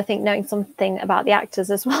also I think knowing something about the actors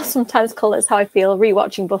as well sometimes colours how I feel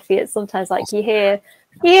rewatching Buffy. It's sometimes like you hear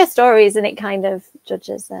stories and it kind of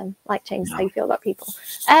judges them, like changes how you feel about people.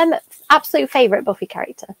 Absolute favourite Buffy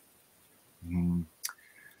character?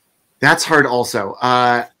 That's hard also.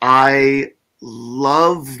 I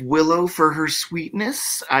love Willow for her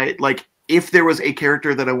sweetness. If there was a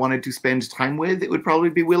character that I wanted to spend time with, it would probably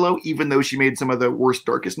be Willow, even though she made some of the worst,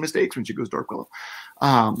 darkest mistakes when she goes Dark Willow.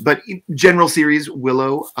 But general series,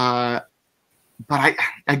 Willow. But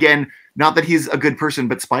again, not that he's a good person,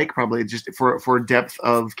 but Spike probably just for depth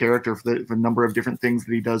of character, for the number of different things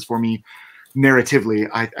that he does for me narratively.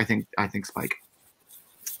 I think Spike.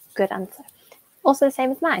 Good answer. Also the same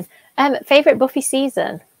as mine. Favorite Buffy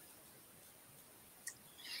season?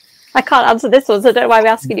 I can't answer this one, so I don't know why I'm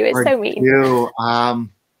asking you. It's so mean.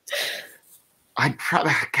 I'd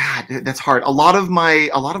probably, God, that's hard. A lot of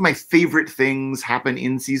my favorite things happen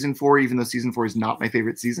in season 4, even though season 4 is not my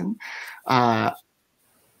favorite season. I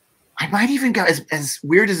might even go as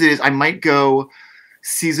weird as it is. I might go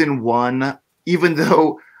season 1, even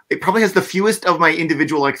though it probably has the fewest of my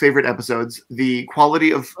individual favorite episodes. The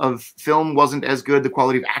quality of film wasn't as good. The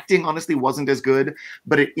quality of acting, honestly, wasn't as good.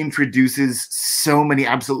 But it introduces so many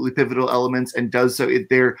absolutely pivotal elements and does so.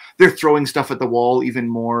 They're throwing stuff at the wall even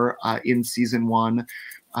more in season 1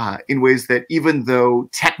 in ways that, even though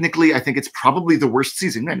technically I think it's probably the worst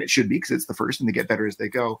season, and it should be because it's the first and they get better as they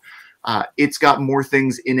go, it's got more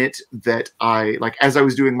things in it that I like. As I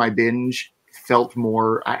was doing my binge, felt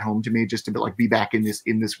more at home to me, just to be back in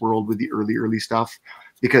this world with the early stuff,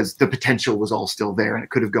 because the potential was all still there and it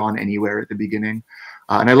could have gone anywhere at the beginning.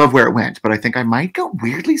 And I love where it went, but I think I might go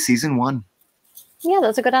weirdly season 1. Yeah,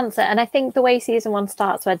 that's a good answer. And I think the way season 1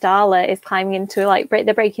 starts, where Darla is climbing into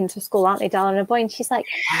they're breaking into school, aren't they, Darla and a boy, and she's like,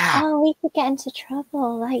 oh, we could get into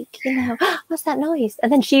trouble, what's that noise?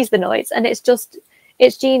 And then she's the noise, and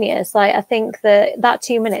it's genius. I think that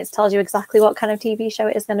 2 minutes tells you exactly what kind of TV show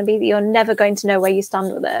it is going to be, that you're never going to know where you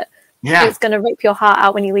stand with it. Yeah. It's going to rip your heart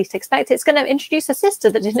out when you least expect it. It's going to introduce a sister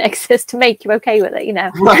that didn't exist to make you okay with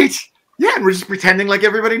it, Right. Yeah, and we're just pretending like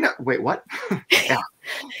everybody knows. Wait, what? Yeah.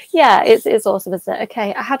 Yeah, it's awesome, isn't it?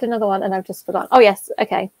 Okay, I had another one and I've just forgotten. Oh, yes.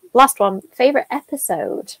 Okay. Last one. Favorite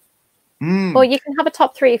episode? Or you can have a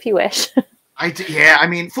top 3 if you wish. I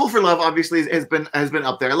mean, Fool for Love obviously has been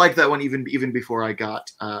up there. I like that one even before I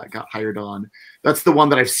got hired on. That's the one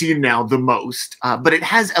that I've seen now the most. But it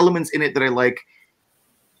has elements in it that I like.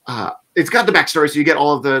 It's got the backstory, so you get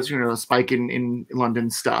all of the Spike in London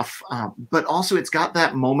stuff. But also, it's got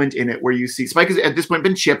that moment in it where you see Spike has at this point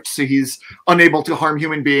been chipped, so he's unable to harm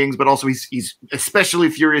human beings. But also, he's especially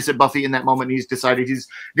furious at Buffy in that moment. He's decided he's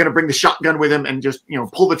going to bring the shotgun with him and just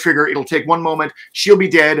pull the trigger. It'll take one moment. She'll be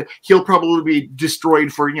dead. He'll probably be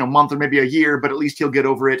destroyed for a month or maybe a year, but at least he'll get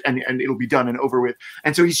over it and it'll be done and over with.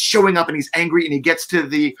 And so he's showing up and he's angry and he gets to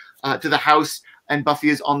the house. And Buffy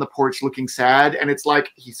is on the porch looking sad. And it's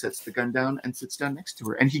like he sets the gun down and sits down next to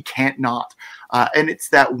her. And he can't not. And it's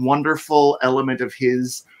that wonderful element of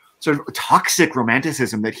his sort of toxic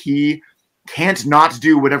romanticism that he can't not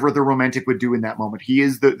do whatever the romantic would do in that moment. He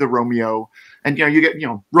is the Romeo. And, you get,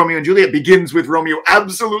 Romeo and Juliet begins with Romeo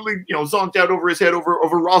absolutely, zonked out over his head over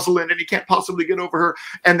Rosalind. And he can't possibly get over her.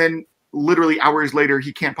 And then literally hours later,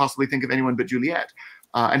 he can't possibly think of anyone but Juliet.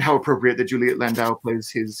 And how appropriate that Juliet Landau plays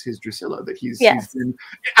his Drusilla, that he's been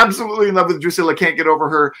absolutely in love with Drusilla, can't get over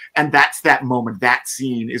her. And that's that moment, that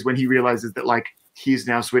scene is when he realizes that he's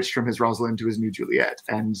now switched from his Rosalind to his new Juliet.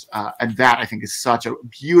 And that I think is such a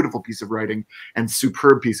beautiful piece of writing and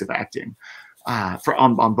superb piece of acting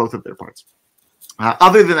on both of their parts.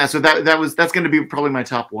 Other than that, so that's going to be probably my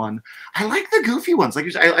top one. I like the goofy ones.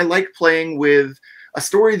 I like playing with a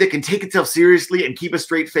story that can take itself seriously and keep a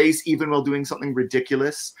straight face even while doing something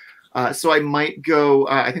ridiculous. So I might go,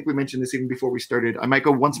 I think we mentioned this even before we started, I might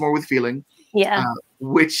go Once More with Feeling. Yeah.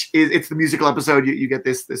 Which is, it's the musical episode. You get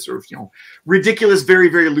this sort of, you know, ridiculous, very,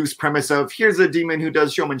 very loose premise of here's a demon who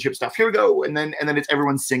does showmanship stuff. Here we go. And then it's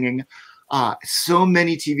everyone singing. So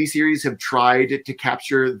many TV series have tried to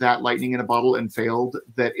capture that lightning in a bottle and failed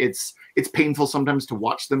that it's painful sometimes to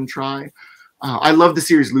watch them try. I love the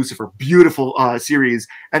series Lucifer, beautiful series,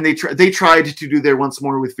 and they tried to do their Once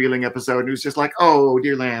More with Feeling episode, and it was just like, oh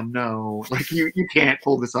dear lamb, no, like you can't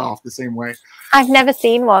pull this off the same way. I've never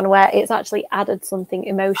seen one where it's actually added something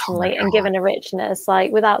emotionally and given a richness,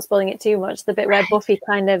 like without spoiling it too much. The bit where Buffy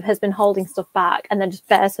kind of has been holding stuff back and then just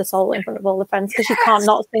bears her soul in front of all the friends because she can't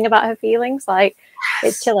not sing about her feelings. Like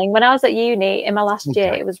it's chilling. When I was at uni in my last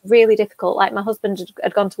year, it was really difficult. Like my husband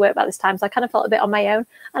had gone to work about this time, so I kind of felt a bit on my own.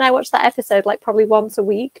 And I watched that episode like probably once a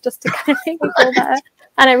week just to kind of make me feel better.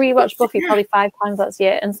 And I rewatched Buffy probably 5 times that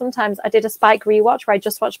year. And sometimes I did a Spike rewatch where I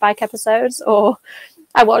just watched Spike episodes, or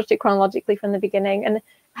I watched it chronologically from the beginning. And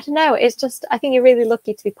I don't know, it's just, I think you're really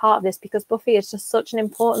lucky to be part of this because Buffy is just such an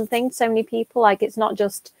important thing to so many people. Like it's not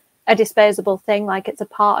just a disposable thing, like it's a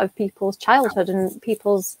part of people's childhood and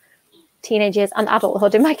people's teenage years and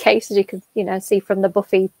adulthood in my case, as you can, you know, see from the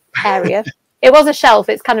Buffy area. It was a shelf.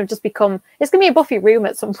 It's kind of just become, it's going to be a Buffy room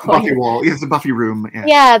at some point. Buffy wall. It's a Buffy room.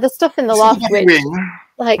 Yeah, the stuff in the loft, which, wing.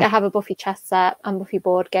 like I have a Buffy chess set and Buffy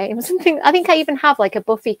board games and things. I think I even have like a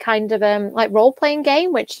Buffy kind of like role-playing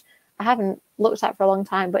game, which I haven't looked at for a long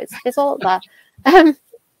time, but it's all up there.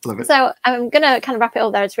 Love it. So I'm going to kind of wrap it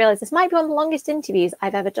up there. I just realised this might be one of the longest interviews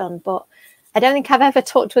I've ever done, but I don't think I've ever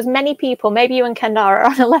talked to as many people. Maybe you and Kendara are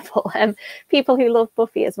on a level, people who love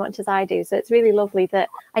Buffy as much as I do. So it's really lovely that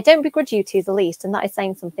I don't begrudge you to the least. And that is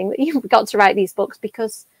saying something that you've got to write these books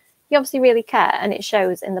because you obviously really care and it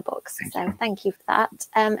shows in the books. Thank you for that.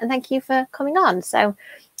 And thank you for coming on. So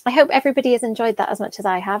I hope everybody has enjoyed that as much as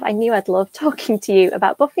I have. I knew I'd love talking to you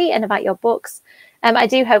about Buffy and about your books. I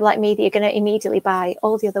do hope, like me, that you're going to immediately buy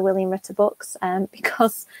all the other William Ritter books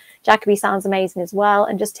because Jacoby sounds amazing as well.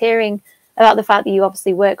 And just hearing about the fact that you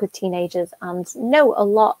obviously work with teenagers and know a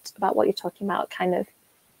lot about what you're talking about kind of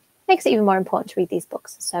makes it even more important to read these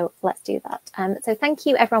books. So let's do that. So thank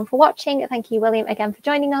you everyone for watching. Thank you, William, again for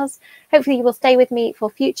joining us. Hopefully you will stay with me for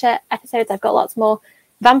future episodes. I've got lots more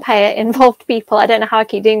vampire involved people. I don't know how I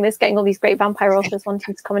keep doing this, getting all these great vampire authors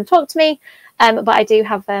wanting to come and talk to me. But I do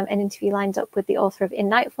have an interview lined up with the author of In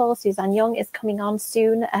Nightfall. Suzanne Young is coming on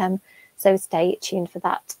soon. So stay tuned for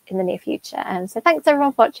that in the near future. So thanks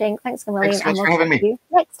everyone for watching. Thanks, William. Thanks for having me. See you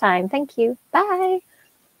next time. Thank you. Bye.